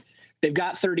things, and they've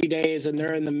got 30 days, and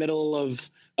they're in the middle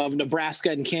of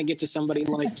Nebraska and can't get to somebody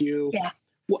like you,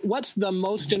 what's the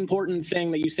most important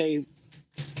thing that you say?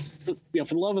 For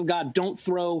the love of God, don't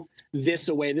throw this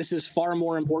away. This is far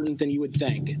more important than you would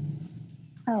think.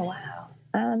 Oh wow.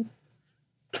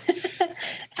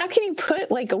 How can you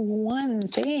put like one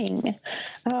thing?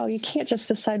 Oh, you can't just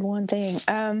decide one thing.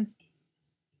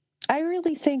 I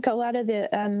really think a lot of the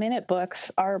minute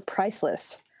books are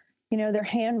priceless. They're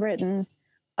handwritten.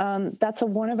 That's a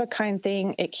one-of-a-kind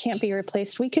thing. It can't be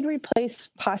replaced. We could replace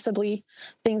possibly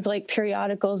things like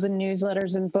periodicals and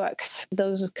newsletters and books.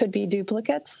 Those could be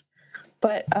duplicates.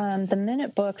 But the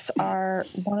minute books are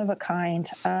one of a kind.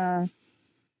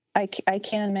 I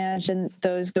can't imagine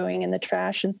those going in the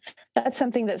trash. And that's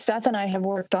something that Seth and I have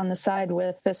worked on the side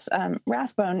with this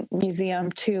Rathbone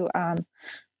Museum to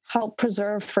help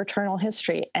preserve fraternal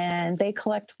history. And they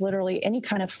collect literally any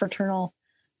kind of fraternal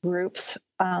groups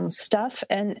stuff,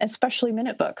 and especially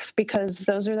minute books, because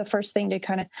those are the first thing to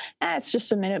kind of, it's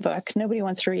just a minute book. Nobody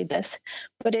wants to read this.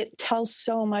 But it tells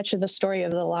so much of the story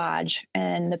of the lodge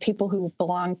and the people who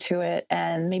belong to it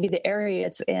and maybe the area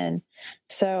it's in.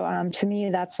 So to me,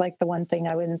 that's like the one thing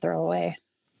I wouldn't throw away.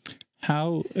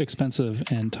 How expensive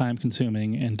and time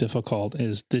consuming and difficult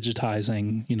is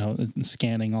digitizing, and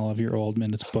scanning all of your old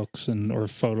minutes books or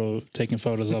taking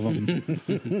photos of them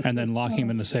and then locking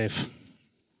them in a safe?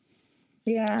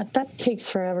 Yeah, that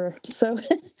takes forever. So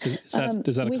is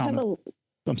that a common?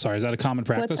 I'm sorry. Is that a common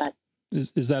practice?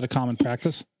 Is that a common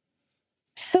practice?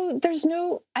 So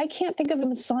I can't think of a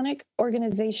Masonic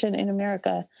organization in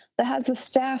America that has the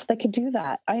staff that could do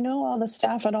that. I know all the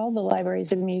staff at all the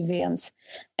libraries and museums,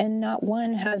 and not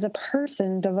one has a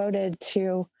person devoted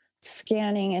to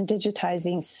scanning and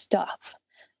digitizing stuff.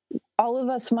 All of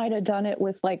us might have done it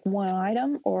with like one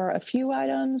item or a few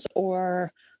items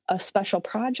or a special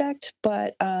project,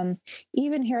 but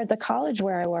even here at the college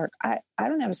where I work, I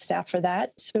don't have a staff for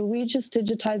that. So we just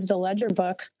digitized a ledger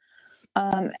book,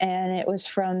 and it was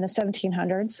from the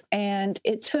 1700s, and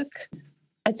it took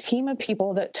a team of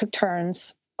people that took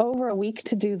turns over a week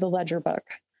to do the ledger book.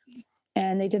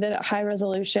 and they did it at high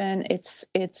resolution.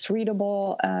 It's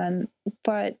readable,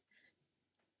 but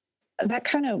that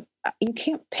kind of, you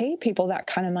can't pay people that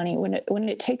kind of money when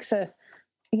it takes a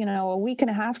week and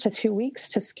a half to 2 weeks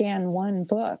to scan one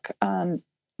book.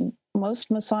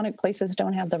 Most Masonic places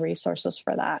don't have the resources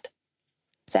for that,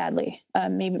 sadly.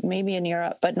 Maybe in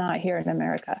Europe, but not here in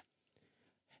America.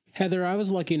 Heather, I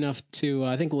was lucky enough to,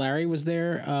 I think Larry was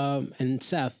there, and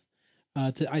Seth.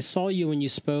 I saw you when you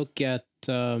spoke at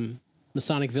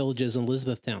Masonic Villages in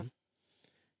Elizabethtown.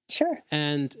 Sure.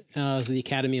 And the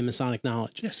Academy of Masonic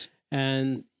Knowledge. Yes.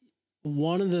 And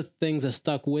one of the things that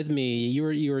stuck with me,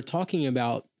 you were talking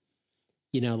about,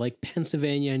 like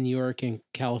Pennsylvania, New York, and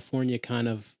California kind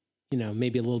of,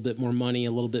 maybe a little bit more money,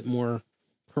 a little bit more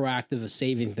proactive of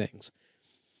saving things.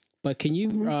 But can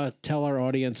you tell our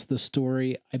audience the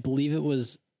story? I believe it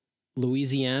was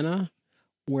Louisiana,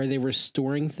 where they were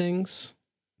storing things.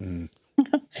 Mm.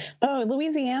 Oh,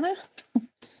 Louisiana?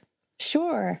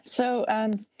 Sure. So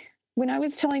when I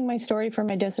was telling my story for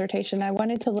my dissertation, I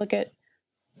wanted to look at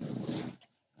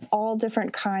all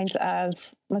different kinds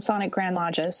of Masonic Grand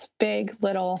Lodges, big,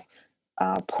 little,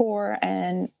 poor,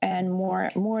 and more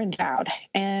endowed.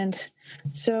 And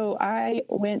so I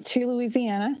went to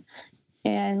Louisiana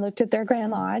and looked at their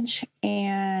Grand Lodge.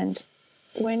 And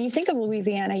when you think of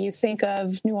Louisiana, you think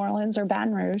of New Orleans or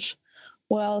Baton Rouge.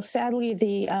 Well, sadly,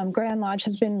 the Grand Lodge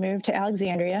has been moved to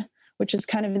Alexandria, which is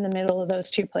kind of in the middle of those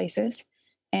two places.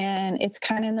 And it's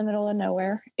kind of in the middle of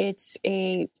nowhere. It's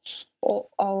a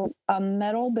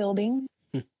metal building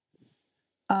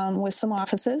with some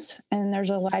offices, and there's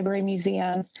a library,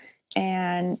 museum,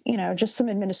 and, just some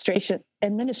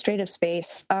administrative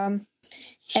space.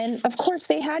 And of course,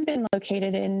 they had been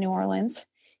located in New Orleans,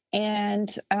 and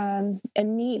a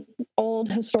neat old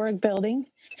historic building.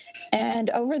 And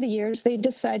over the years, they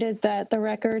decided that the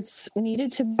records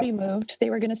needed to be moved. They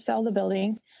were going to sell the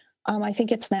building. I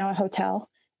think it's now a hotel.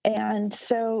 And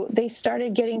so they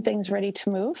started getting things ready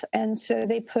to move. And so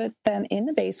they put them in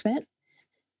the basement.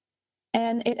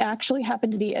 And it actually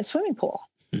happened to be a swimming pool.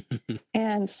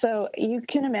 And so you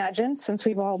can imagine, since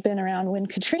we've all been around when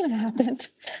Katrina happened,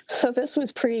 so this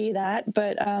was pre that,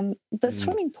 but the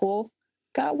swimming pool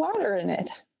got water in it.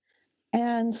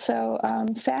 And so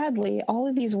sadly, all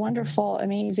of these wonderful,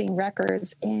 amazing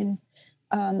records in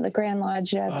the Grand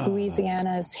Lodge of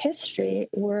Louisiana's history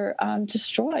were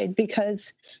destroyed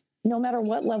because no matter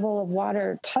what level of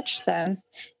water touched them,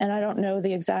 and I don't know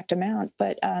the exact amount,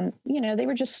 but, they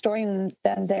were just storing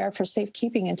them there for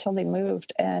safekeeping until they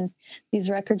moved. And these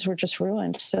records were just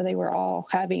ruined. So they were all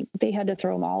they had to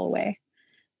throw them all away.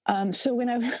 So when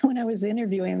I was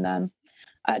interviewing them,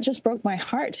 it just broke my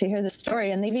heart to hear the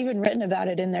story. And they've even written about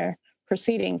it in their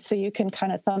proceedings. So you can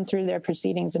kind of thumb through their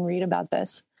proceedings and read about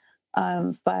this.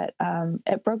 But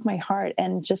it broke my heart.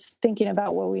 And just thinking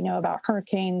about what we know about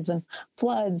hurricanes and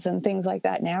floods and things like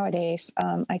that nowadays,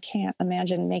 I can't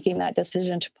imagine making that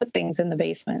decision to put things in the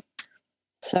basement.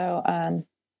 So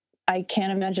I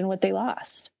can't imagine what they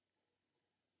lost.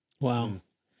 Wow.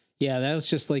 Yeah, that was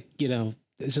just like,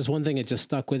 it's just one thing that just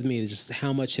stuck with me, just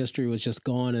how much history was just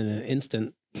gone in an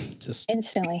instant. Just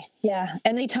instantly. Yeah.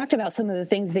 And they talked about some of the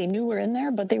things they knew were in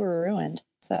there, but they were ruined.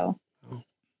 So.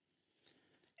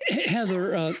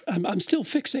 Heather, I'm still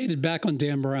fixated back on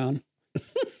Dan Brown.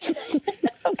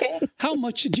 Okay. How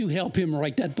much did you help him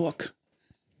write that book?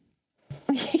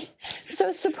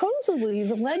 So supposedly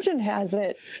the legend has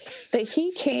it that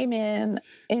he came in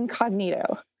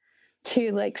incognito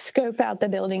to scope out the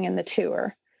building and the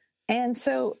tour. And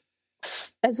so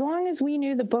as long as we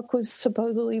knew the book was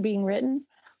supposedly being written,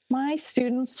 my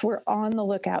students were on the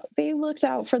lookout. They looked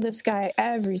out for this guy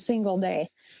every single day,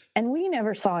 and we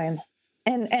never saw him.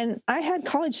 And I had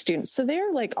college students, so they're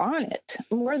on it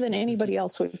more than anybody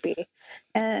else would be.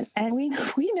 And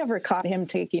we never caught him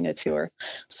taking a tour.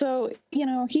 So,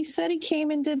 he said he came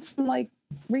and did some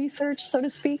research, so to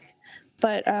speak.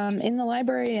 But in the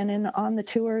library and on the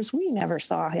tours, we never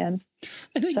saw him.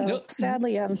 I think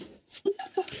sadly,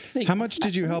 how much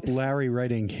did you help Larry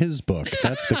writing his book?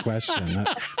 That's the question.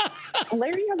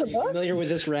 Larry has a book? Familiar with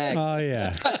this rag. Oh,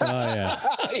 yeah.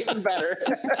 Even better.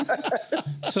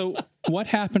 So what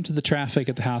happened to the traffic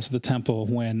at the House of the Temple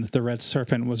when The Red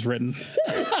Serpent was written?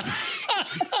 Is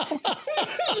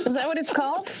that what it's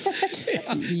called?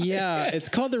 Yeah, it's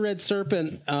called The Red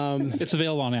Serpent. It's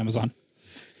available on Amazon.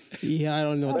 Yeah, I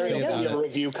don't know what to say about a it.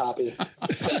 review copy.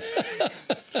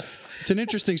 It's an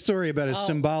interesting story about a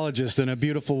symbologist and a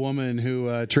beautiful woman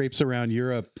who traipses around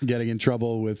Europe getting in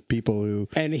trouble with people who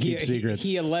keep secrets.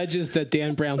 He alleges that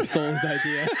Dan Brown stole his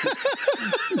idea.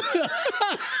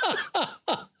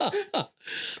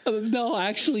 No,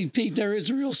 actually, Pete, there is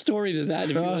a real story to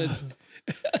that.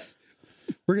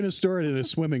 We're going to store it in a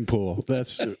swimming pool.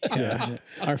 That's yeah.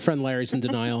 Our friend Larry's in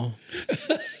denial.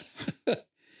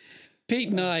 Pete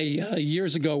and I,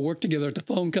 years ago, worked together at the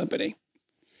phone company.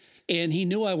 And he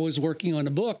knew I was working on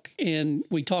a book, and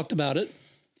we talked about it.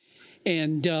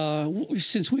 And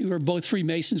since we were both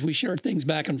Freemasons, we shared things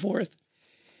back and forth.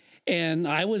 And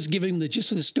I was giving him the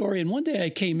gist of the story. And one day I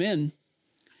came in, and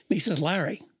he says,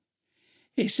 Larry,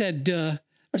 he said,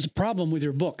 there's a problem with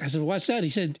your book. I said, what's that? He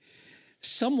said,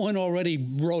 someone already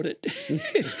wrote it.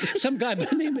 Some guy by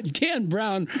the name of Dan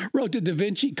Brown wrote the Da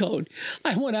Vinci Code.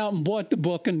 I went out and bought the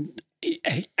book, and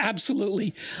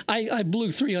absolutely, I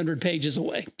blew 300 pages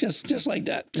away, just like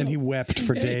that. And he wept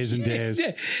for days and days.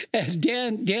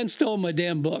 Dan stole my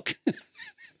damn book.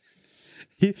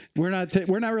 We're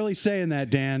not really saying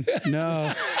that, Dan.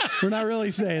 No, we're not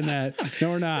really saying that.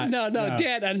 No, we're not. No,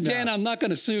 Dan, I'm not going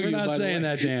to sue you. We're not saying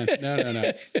that, Dan.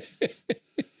 No.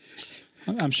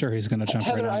 I'm sure he's going to jump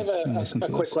Heather, right on. I have a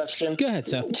quick question. Go ahead,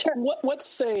 Seth. Sure.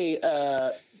 What's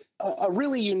a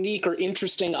really unique or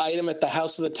interesting item at the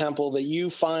House of the Temple that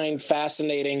you find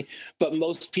fascinating, but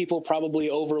most people probably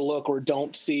overlook or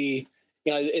don't see?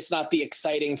 You know, it's not the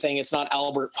exciting thing. It's not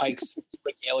Albert Pike's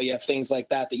regalia, things like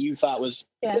that you thought was,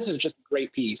 this is just a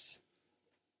great piece.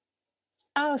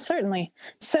 Oh, certainly.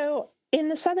 So in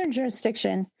the Southern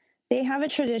jurisdiction, they have a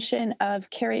tradition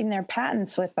of carrying their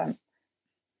patents with them.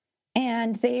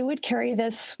 And they would carry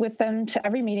this with them to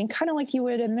every meeting, kind of like you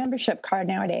would a membership card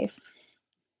nowadays.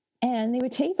 And they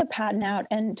would take the patent out,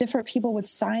 and different people would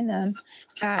sign them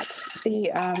at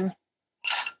the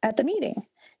meeting.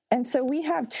 And so we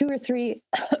have 2 or 3,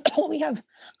 we have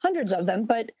hundreds of them,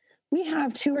 but we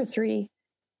have 2 or 3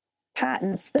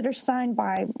 patents that are signed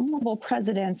by multiple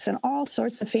presidents and all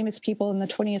sorts of famous people in the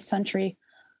 20th century.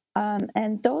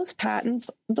 And those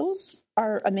patents, those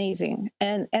are amazing.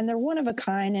 And they're one of a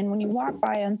kind. And when you walk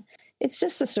by them, it's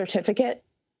just a certificate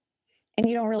and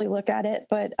you don't really look at it.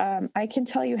 But I can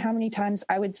tell you how many times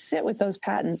I would sit with those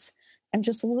patents and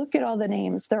just look at all the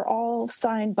names. They're all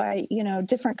signed by,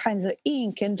 different kinds of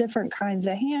ink and different kinds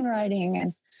of handwriting.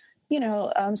 And,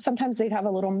 sometimes they'd have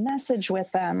a little message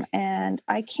with them. And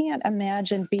I can't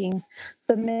imagine being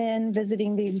the men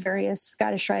visiting these various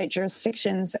Scottish Rite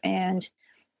jurisdictions and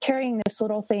carrying this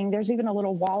little thing. There's even a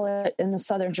little wallet in the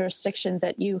Southern jurisdiction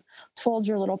that you fold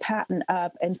your little patent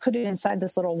up and put it inside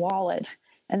this little wallet.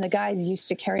 And the guys used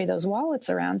to carry those wallets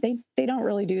around. They don't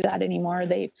really do that anymore.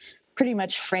 They pretty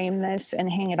much frame this and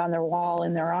hang it on their wall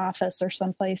in their office or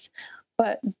someplace.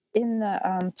 But in the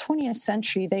 20th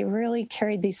century, they really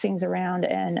carried these things around,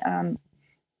 and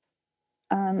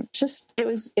it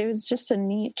was just a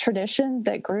neat tradition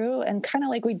that grew. And kind of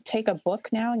like we'd take a book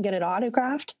now and get it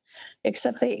autographed,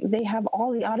 except they have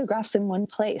all the autographs in one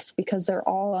place because they're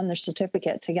all on their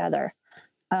certificate together.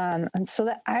 And so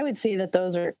that I would say that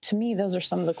those are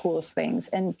some of the coolest things.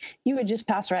 And you would just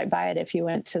pass right by it if you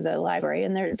went to the library,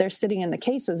 and they're sitting in the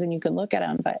cases and you can look at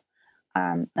them. But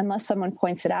unless someone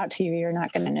points it out to you, you're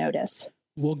not going to notice.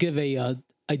 We'll give a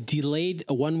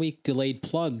 1 week delayed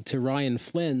plug to Ryan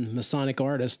Flynn, Masonic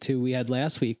artist, who we had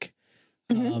last week.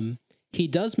 Mm-hmm. He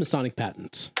does Masonic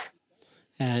patents,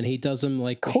 and he does them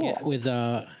like with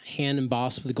hand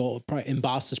embossed with gold.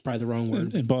 Embossed is probably the wrong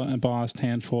word. Embossed,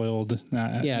 hand foiled.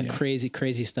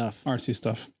 Crazy stuff. Artsy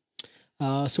stuff.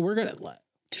 So we're gonna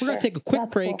take a quick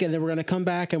break, cool. And then we're gonna come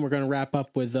back and we're gonna wrap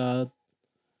up with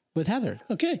Heather.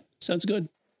 Okay, sounds good.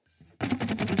 Well,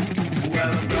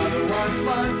 a brother wants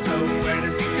fun, so where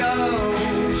does he go?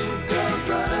 Go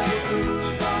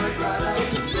grotto, bar grotto.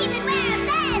 Even wear a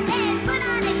fez and put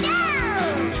on a show.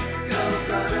 Go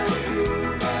grotto,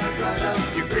 bar grotto.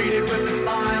 You're greeted with a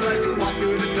smile as you walk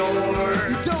through the door.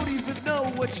 You don't even know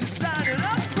what you're signing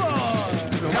up for.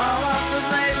 So haul off the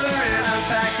labor and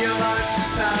unpack your lunch.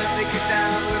 It's time to get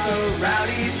down with a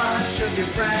rowdy bunch of your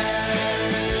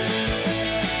friends.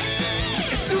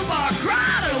 It's Ubar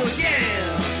Grotto again!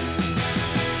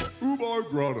 Ubar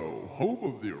Grotto, home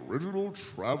of the original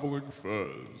traveling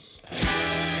fez.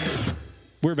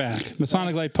 We're back.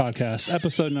 Masonic Light Podcast,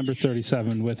 episode number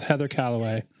 37 with Heather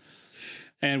Calloway.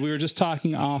 And we were just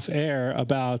talking off air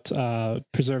about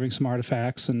preserving some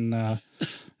artifacts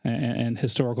and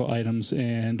historical items.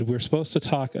 And we're supposed to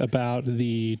talk about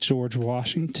the George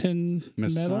Washington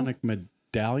Masonic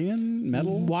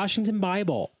medal? Washington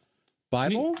Bible.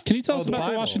 Bible? Can you tell us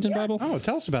about the Washington Bible? Oh,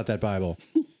 tell us about that Bible.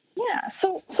 Yeah,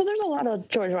 so there's a lot of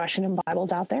George Washington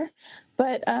Bibles out there,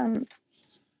 but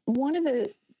one of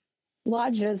the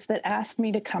lodges that asked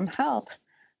me to come help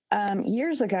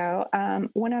years ago,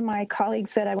 one of my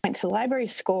colleagues that I went to library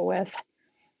school with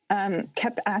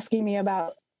kept asking me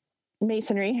about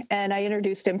Masonry, and I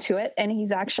introduced him to it, and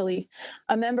he's actually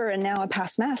a member and now a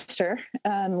past master,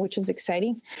 which is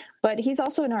exciting. But he's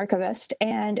also an archivist,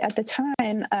 and at the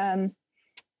time,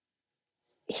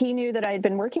 he knew that I had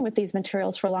been working with these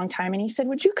materials for a long time, and he said,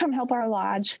 would you come help our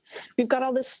lodge? We've got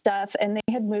all this stuff, and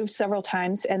they had moved several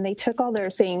times, and they took all their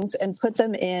things and put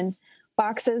them in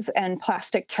boxes and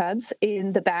plastic tubs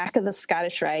in the back of the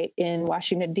Scottish Rite in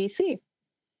Washington, D.C.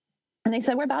 And they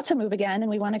said, we're about to move again, and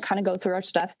we want to kind of go through our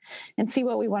stuff and see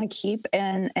what we want to keep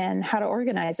and how to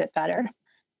organize it better.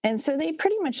 And so they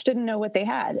pretty much didn't know what they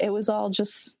had. It was all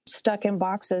just stuck in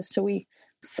boxes. So we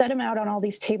set them out on all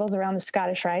these tables around the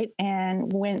Scottish Rite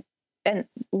and went and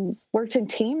worked in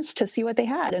teams to see what they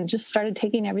had and just started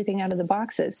taking everything out of the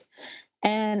boxes.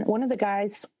 And one of the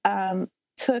guys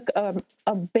took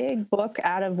a big book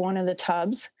out of one of the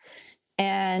tubs,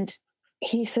 and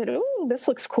he said, "Ooh, this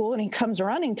looks cool." And he comes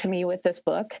running to me with this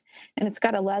book, and it's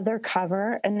got a leather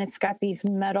cover and it's got these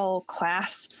metal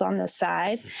clasps on the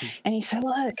side. And he said,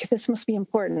 "Look, this must be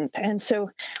important." And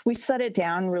so we set it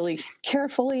down really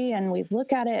carefully and we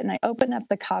look at it, and I open up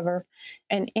the cover,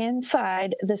 and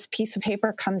inside this piece of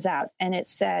paper comes out, and it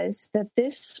says that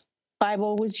this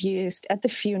Bible was used at the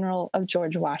funeral of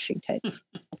George Washington.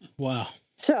 Wow.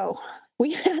 So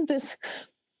we had this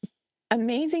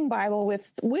amazing Bible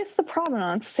with the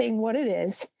provenance saying what it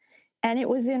is. And it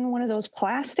was in one of those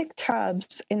plastic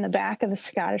tubs in the back of the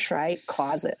Scottish Rite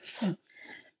closets.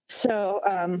 So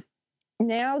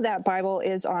now that Bible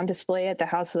is on display at the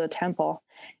House of the Temple,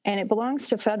 and it belongs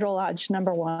to Federal Lodge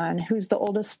Number 1, who's the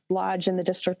oldest lodge in the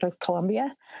District of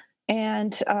Columbia.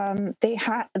 And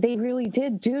they really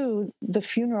did do the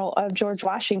funeral of George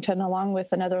Washington along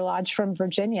with another lodge from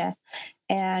Virginia.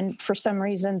 And for some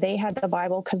reason, they had the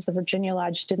Bible because the Virginia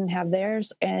Lodge didn't have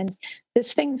theirs. And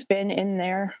this thing's been in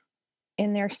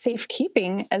their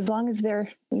safekeeping as long as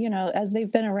as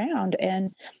they've been around.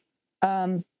 And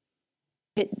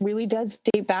it really does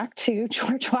date back to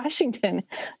George Washington.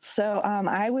 So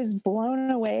I was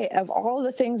blown away of all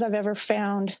the things I've ever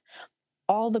found,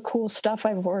 all the cool stuff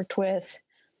I've worked with.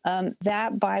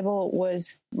 That Bible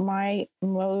was my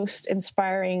most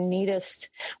inspiring, neatest.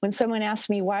 When someone asks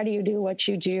me, why do you do what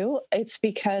you do? It's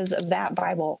because of that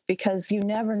Bible, because you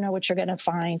never know what you're going to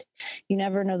find. You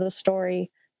never know the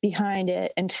story behind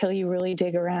it until you really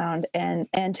dig around. And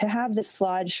to have this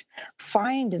lodge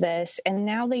find this, and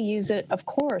now they use it, of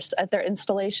course, at their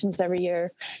installations every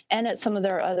year and at some of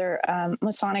their other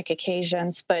Masonic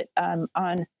occasions. But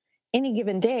on any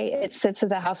given day, it sits at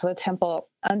the House of the Temple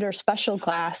under special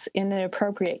glass in an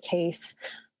appropriate case,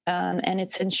 and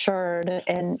it's insured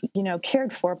and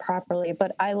cared for properly.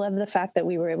 But I love the fact that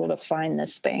we were able to find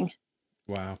this thing.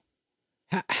 Wow!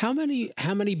 How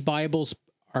many Bibles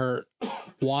are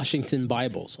Washington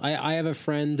Bibles? I have a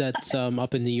friend that's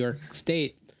up in New York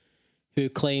State who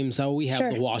claims, we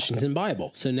have the Washington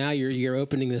Bible. So now you're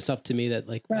opening this up to me that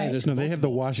hey, there's they have the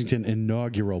Washington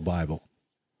Inaugural Bible.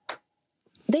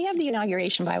 They have the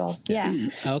Inauguration Bible, yeah.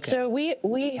 Okay. So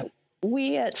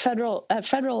we at Federal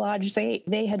Lodge,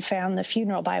 they had found the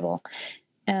Funeral Bible,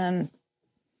 and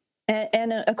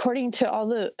according to all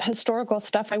the historical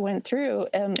stuff I went through,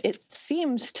 it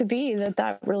seems to be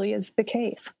that really is the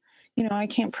case. I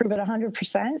can't prove it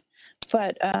 100%,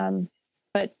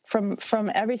 but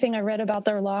from everything I read about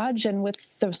their lodge and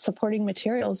with the supporting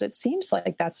materials, it seems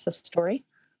like that's the story.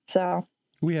 So.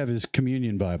 We have his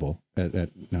communion Bible.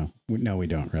 No, we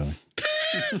don't really.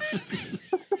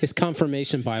 His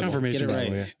confirmation Bible. Confirmation Get it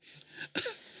Bible, right.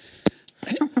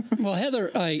 yeah. Well,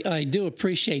 Heather, I do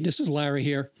appreciate, this is Larry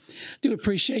here, do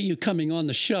appreciate you coming on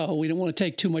the show. We don't want to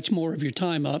take too much more of your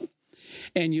time up.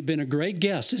 And you've been a great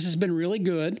guest. This has been really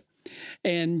good.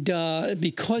 And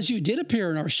because you did appear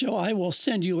in our show, I will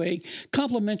send you a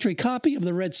complimentary copy of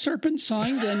the Red Serpent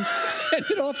signed and send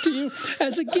it off to you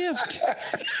as a gift.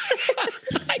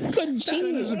 I couldn't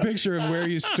send us a picture of where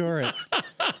you store it.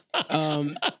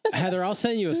 Heather, I'll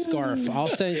send you a scarf. I'll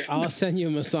send you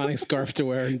a Masonic scarf to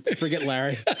wear. And forget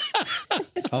Larry.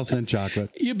 I'll send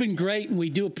chocolate. You've been great, and we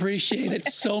do appreciate it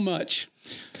so much.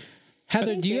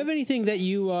 Heather, do you have anything that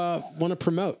you want to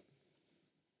promote?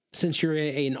 Since you're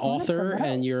an author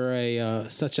and you're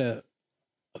such a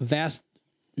vast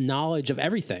knowledge of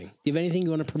everything, do you have anything you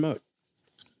want to promote?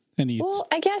 Well,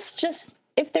 I guess just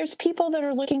if there's people that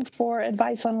are looking for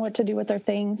advice on what to do with their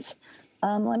things,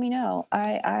 let me know.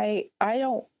 I'm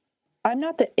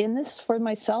not in this for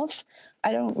myself.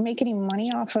 I don't make any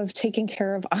money off of taking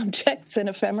care of objects and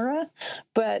ephemera,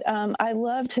 but I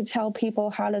love to tell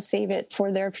people how to save it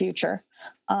for their future,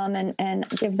 and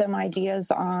give them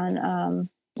ideas on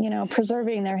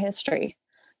preserving their history.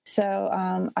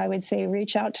 So I would say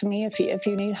reach out to me if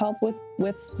you need help with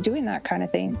doing that kind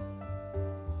of thing.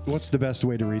 What's the best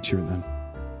way to reach you then?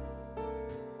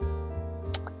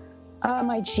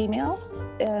 My Gmail,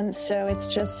 and so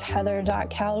it's just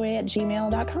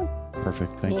heather.calloway@gmail.com.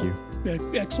 Perfect. Thank you.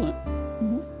 Excellent.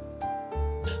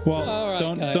 Well, All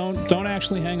right, don't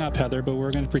actually hang up, Heather, but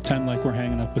we're going to pretend like we're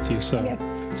hanging up with you. So,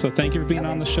 so thank you for being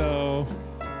on the show.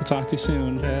 We'll talk to you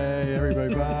soon. Hey,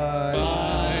 everybody. Bye.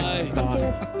 Bye. Thank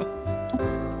you.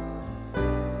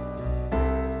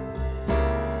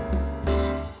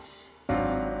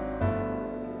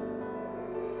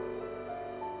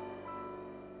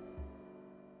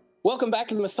 Welcome back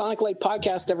to the Masonic Light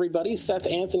Podcast, everybody. Seth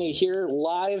Anthony here,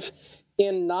 live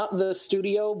in not the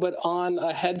studio, but on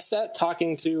a headset,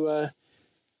 talking to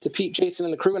Pete, Jason,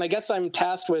 and the crew. And I guess I'm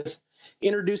tasked with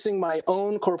introducing my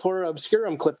own Corpora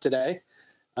Obscurum clip today.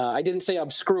 I didn't say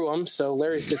obscurum, so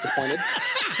Larry's disappointed.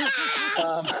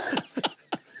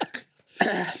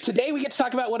 Today we get to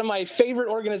talk about one of my favorite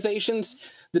organizations,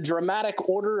 the Dramatic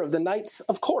Order of the Knights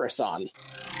of Coruscant.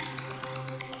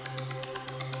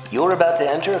 You're about to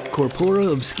enter Corpora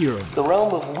Obscurum, the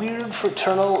realm of weird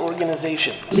fraternal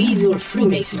organization. Leave your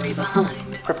Freemasonry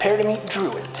behind. Prepare to meet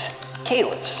druids,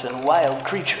 caliphs, and wild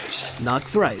creatures. Knock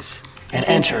thrice, and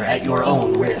enter at your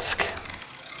own risk.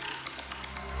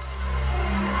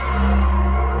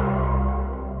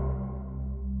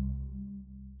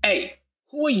 Hey,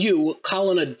 who are you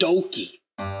calling a dokie?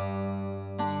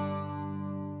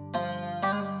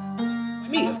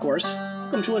 Me, of course.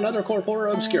 Welcome to another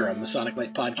Corpora Obscurum, Masonic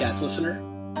Light Podcast listener.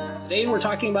 Today we're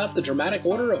talking about the Dramatic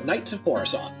Order of Knights of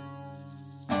Coruscant.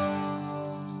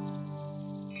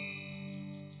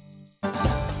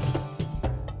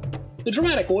 The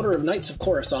Dramatic Order of Knights of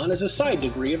Coruscant is a side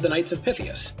degree of the Knights of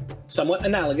Pythias, somewhat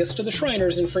analogous to the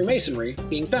Shriners in Freemasonry,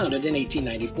 being founded in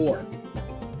 1894.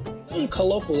 Known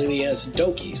colloquially as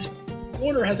dokies, the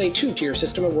order has a two-tier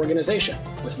system of organization,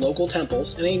 with local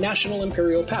temples and a national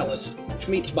imperial palace, which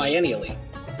meets biennially.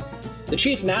 The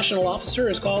chief national officer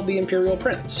is called the Imperial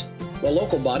Prince, while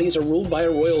local bodies are ruled by a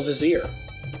Royal Vizier.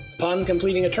 Upon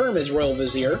completing a term as Royal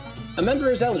Vizier, a member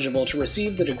is eligible to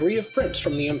receive the degree of Prince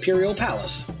from the Imperial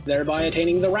Palace, thereby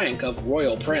attaining the rank of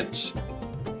Royal Prince.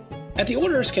 At the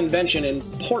Order's convention in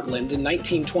Portland in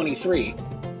 1923,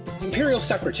 the Imperial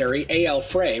Secretary A.L.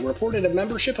 Frey reported a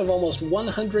membership of almost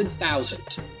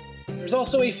 100,000. There's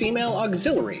also a female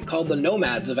auxiliary called the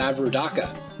Nomads of Avrudaka.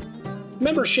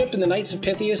 Membership in the Knights of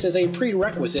Pythias is a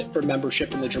prerequisite for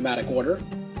membership in the Dramatic Order.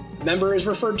 The member is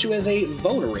referred to as a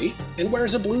votary and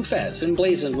wears a blue fez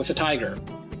emblazoned with a tiger.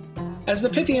 As the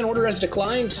Pythian Order has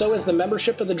declined, so has the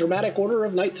membership of the Dramatic Order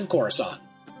of Knights of Coruscant.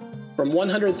 From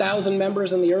 100,000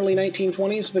 members in the early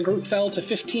 1920s, the group fell to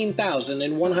 15,000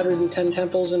 in 110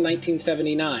 temples in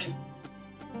 1979.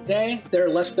 Today, there are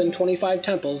less than 25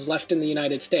 temples left in the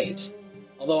United States,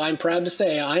 although I'm proud to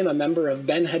say I'm a member of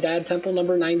Ben Hadad Temple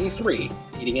number 93,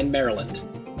 meeting in Maryland.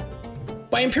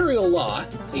 By imperial law,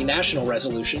 a national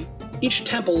resolution, each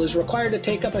temple is required to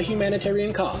take up a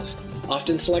humanitarian cause,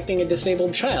 often selecting a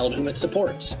disabled child whom it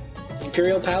supports. The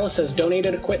Imperial Palace has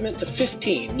donated equipment to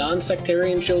 15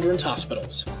 non-sectarian children's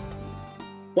hospitals.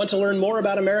 Want to learn more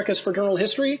about America's fraternal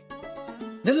history?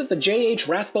 Visit the J.H.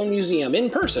 Rathbone Museum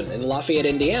in person in Lafayette,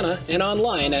 Indiana, and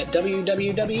online at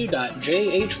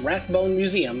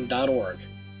www.jhrathbonemuseum.org.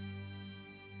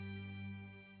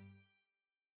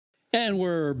 And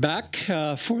we're back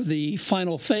for the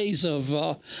final phase of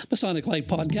Masonic Light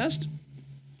Podcast.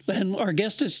 And our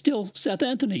guest is still Seth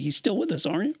Anthony. He's still with us,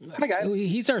 aren't you? Hi, guys.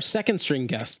 He's our second string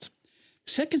guest.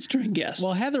 Second string guest.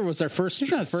 Well, Heather was our first.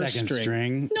 He's not first second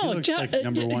string. No, he looks like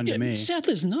number one to me. Seth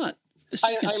is not.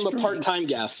 I'm a part-time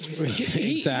guest.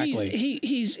 Exactly.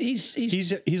 He's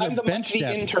I'm the bench Mike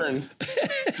the intern.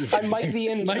 I'm Mike the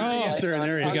intern. Mike the intern.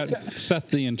 There you We got Seth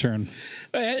the intern.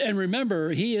 And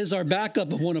remember, he is our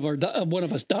backup if one of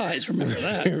us dies. Remember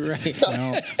that, Right.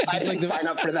 No. I didn't sign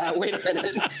up for that. Wait a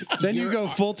minute. Then you go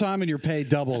full time and your pay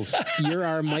doubles. You're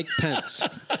our Mike Pence.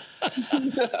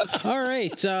 All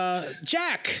right,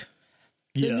 Jack.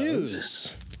 The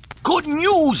news. Good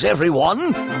news,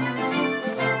 everyone!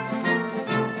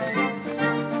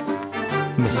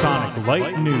 Masonic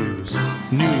Light News.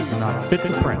 News not fit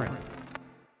to print.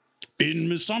 In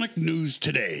Masonic news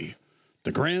today,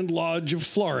 the Grand Lodge of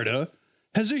Florida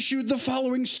has issued the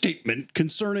following statement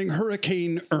concerning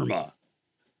Hurricane Irma.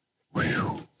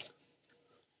 Whew.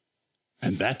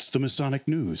 And that's the Masonic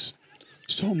news.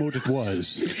 So mote it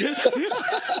was.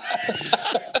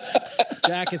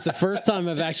 Jack, it's the first time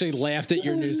I've actually laughed at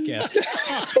your newscast.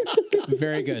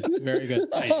 Very good. Very good.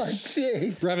 Oh,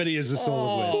 jeez. Brevity is the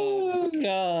soul of wit.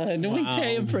 God. We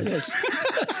pay him for this.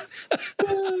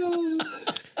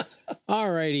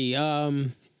 All righty.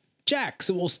 Jack,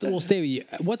 so we'll stay with you.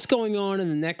 What's going on in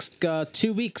the next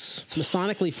 2 weeks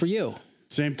Masonically for you?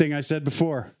 Same thing I said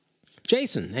before.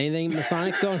 Jason, anything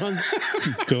Masonic going on?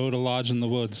 Go to Lodge in the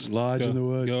Woods. Go to Lodge in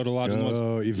the Woods.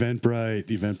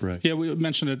 Eventbrite. Yeah, we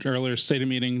mentioned it earlier. State of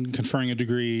meeting, conferring a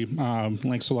degree,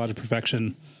 links to Lodge of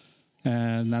Perfection,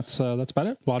 and that's about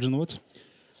it. Lodge in the Woods.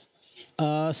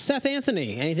 Seth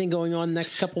Anthony, anything going on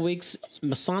next couple weeks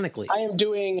Masonically? I am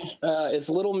doing as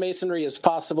little masonry as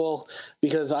possible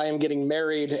because I am getting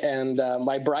married, and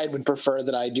my bride would prefer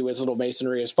that I do as little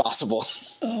masonry as possible.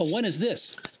 When is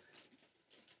this?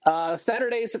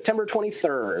 Saturday, September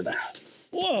 23rd.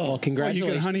 Whoa! Well, congratulations!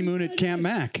 You can honeymoon at Camp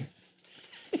Mac.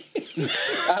 I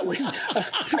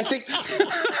think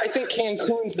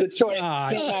Cancun's the choice.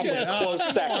 Camp Mac was a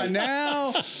close second.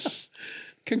 Now,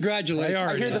 Congratulations!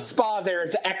 I hear the spa there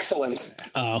is excellent.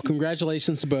 Oh,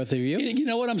 congratulations to both of you. You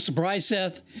know what? I'm surprised,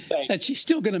 Seth, that she's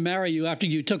still going to marry you after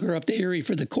you took her up to Erie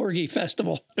for the Corgi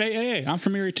Festival. Hey! I'm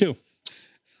from Erie too.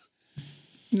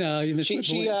 No, you missed she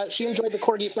enjoyed the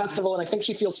Corgi Festival, and I think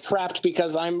she feels trapped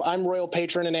because I'm royal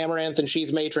patron in Amaranth and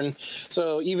she's matron.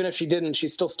 So even if she didn't,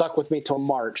 she's still stuck with me till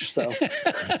March. So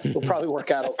it'll probably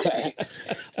work out okay.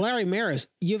 Larry Maris,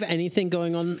 you have anything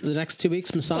going on the next 2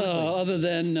 weeks Masonically? Other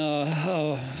than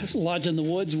Lodge in the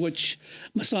Woods, which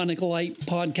Masonic Light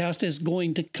podcast is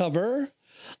going to cover,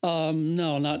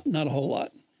 no, not a whole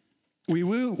lot. we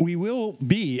will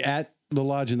be at the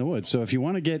Lodge in the Woods. So if you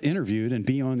want to get interviewed and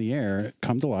be on the air,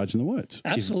 come to Lodge in the Woods.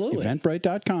 Absolutely.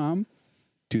 Eventbrite.com,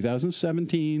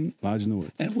 2017, Lodge in the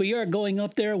Woods. And we are going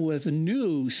up there with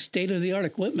new state-of-the-art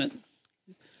equipment.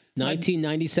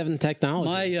 1997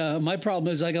 technology. My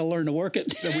problem is I got to learn to work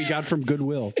it. That we got from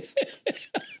Goodwill.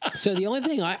 So the only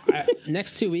thing I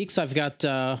next 2 weeks I've got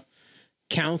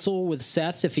counsel with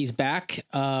Seth if he's back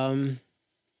at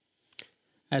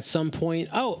some point.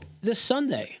 Oh, this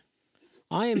Sunday.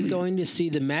 I am going to see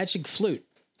the Magic Flute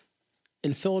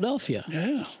in Philadelphia.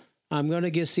 Yeah. I'm going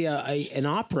to go see an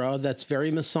opera that's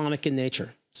very Masonic in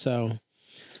nature. So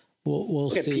we'll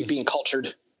Look at see. Pete being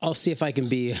cultured. I'll see if I can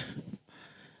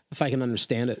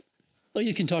understand it. Well,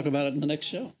 you can talk about it in the next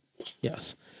show.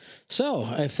 Yes. So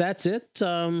if that's it,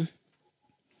 Larry,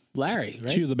 right?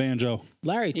 Cue the banjo.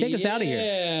 Larry, take us out of here.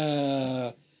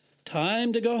 Yeah.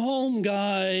 Time to go home,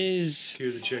 guys.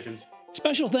 Cue the chickens.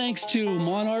 Special thanks to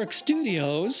Monarch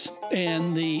Studios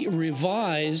and the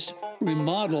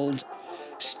remodeled,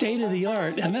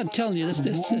 state-of-the-art. And I'm telling you,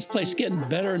 this place is getting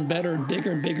better and better and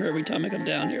bigger every time I come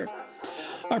down here.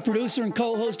 Our producer and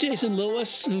co-host, Jason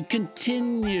Lewis, who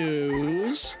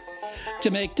continues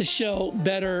to make the show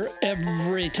better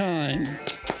every time.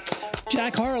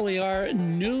 Jack Harley, our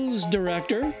news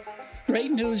director.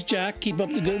 Great news, Jack. Keep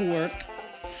up the good work.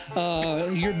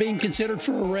 You're being considered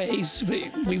for a raise.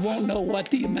 We won't know what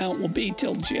the amount will be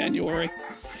till January.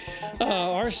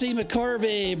 R.C.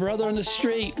 McCarvey, brother on the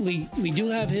street. We do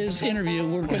have his interview.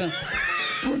 We're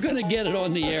gonna get it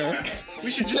on the air. We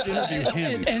should just interview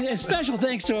him. And special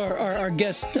thanks to our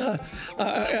guest,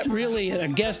 really a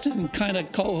guest and kind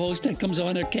of co-host that comes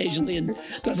on occasionally and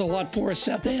does a lot for us,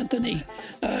 Seth Anthony.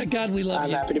 God, we love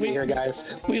you. I'm happy to be here,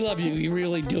 guys. We love you. You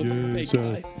really do. Great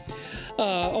guy.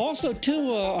 Also,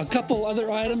 too, a couple other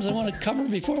items I want to cover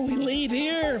before we leave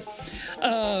here.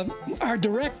 Our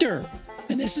director,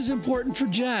 and this is important for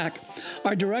Jack,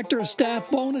 our director of staff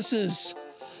bonuses,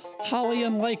 Holly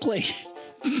Unlikely.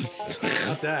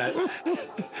 Not that.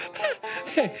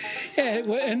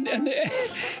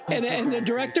 And the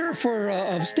director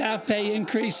of staff pay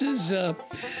increases,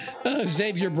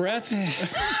 Xavier Breath.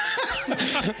 All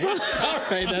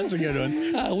right, that's a good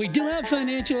one. We do have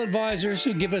financial advisors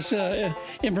who give us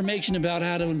information about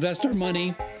how to invest our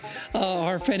money.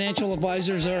 Our financial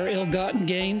advisors are Ill-Gotten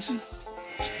Gains.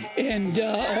 And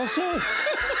also...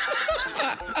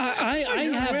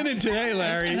 You're winning today,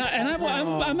 Larry.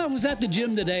 I was at the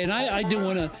gym today, and I do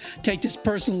want to take this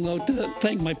personal note to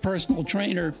thank my personal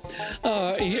trainer.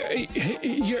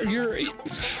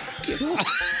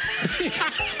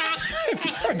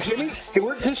 Jimmy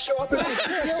Stewart just show up.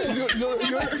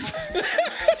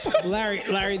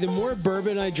 Larry, the more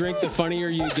bourbon I drink, the funnier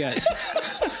you get.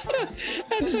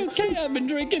 That's okay. I've been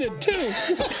drinking it too.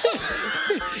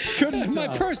 My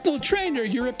personal trainer,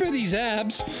 Euripides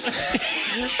Abs.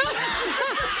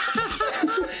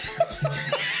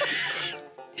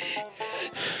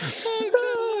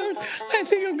 Oh, God. I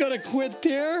think I'm going to quit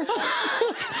there.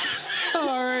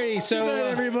 Alrighty, so Good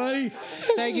night, everybody.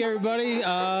 Thank you, everybody.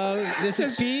 This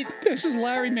is Pete. This is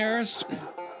Larry Maris.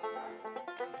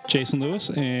 Jason Lewis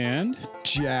and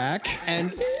Jack.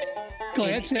 And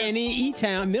Glance in any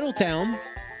E-town, Middletown.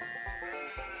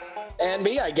 And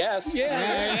me, I guess.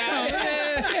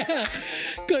 Yeah.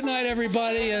 Good night,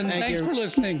 everybody, and Thank thanks you. for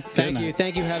listening. Thank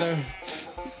you, Heather.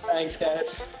 Thanks,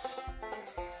 guys.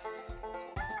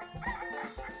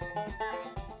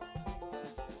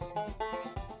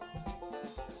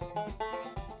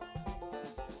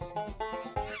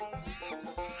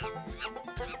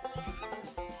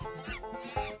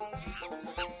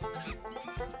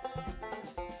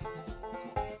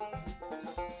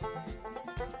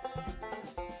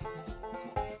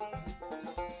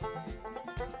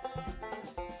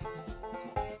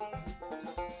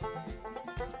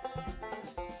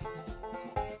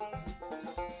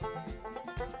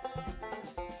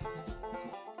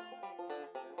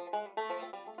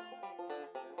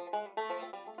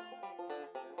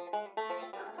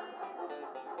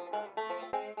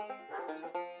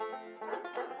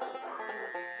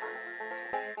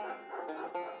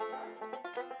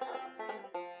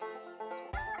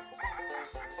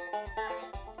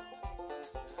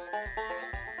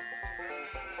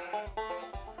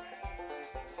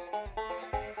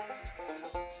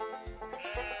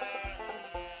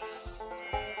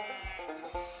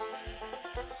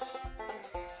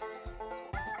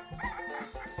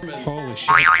 Holy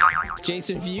shit.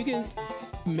 Jason, if you can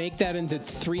make that into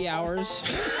 3 hours,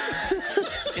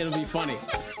 it'll be funny.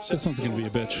 This one's going to be a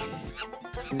bitch.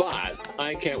 But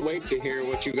I can't wait to hear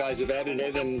what you guys have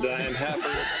edited and have.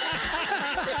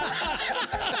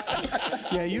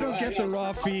 Yeah, you don't get the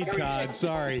raw feed, Todd.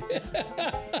 Sorry.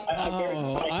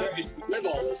 I live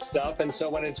all this stuff, and so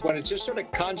when it's just sort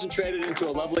of concentrated into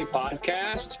a lovely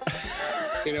podcast,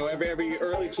 you know, every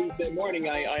early Tuesday morning,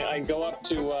 I go up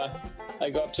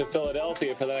to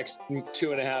Philadelphia for the next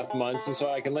 2.5 months, and so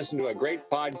I can listen to a great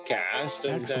podcast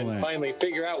and then finally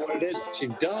figure out what it is that she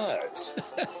does.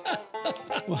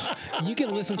 Well, you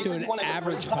can listen to an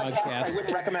average podcast. I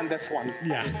wouldn't recommend this one.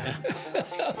 Yeah.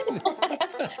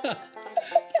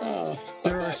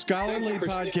 There are scholarly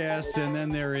podcasts, and then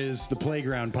there is the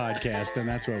Playground podcast, and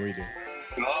that's what we do.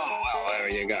 Oh, well, there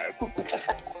you go.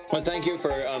 Well, thank you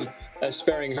for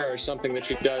sparing her something that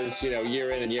she does, you know, year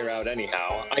in and year out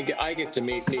anyhow. I get to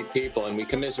meet people, and we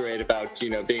commiserate about, you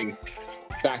know, being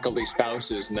faculty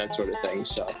spouses and that sort of thing.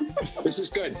 So this is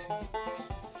good.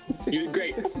 You did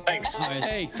great. Thanks.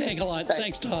 Hey, thanks a lot.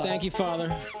 Thanks, Todd. Thank you,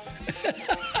 Father.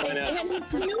 And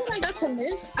you know what I got to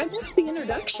miss? I missed the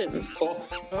introductions.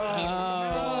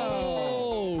 Oh.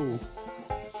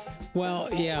 Well,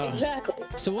 yeah. Exactly.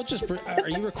 So we'll just. Are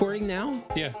you recording now?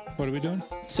 Yeah. What are we doing?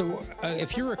 So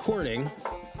if you're recording,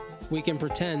 we can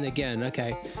pretend again.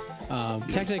 Okay.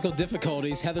 Technical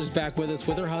difficulties. Heather's back with us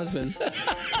with her husband.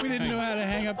 We didn't know how to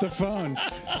hang up the phone.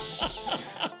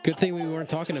 Good thing we weren't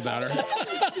talking about her.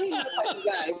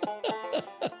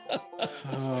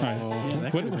 All right.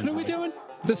 What are we doing?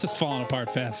 This is falling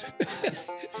apart fast.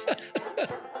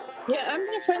 Yeah, I'm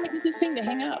going to finally get this thing to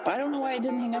hang up. I don't know why it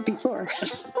didn't hang up before.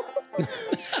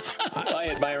 My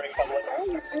admiring public.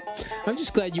 I'm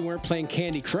just glad you weren't playing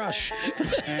Candy Crush.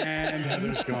 And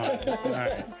Heather's gone. All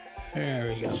right.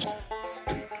 There we go.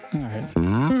 All right.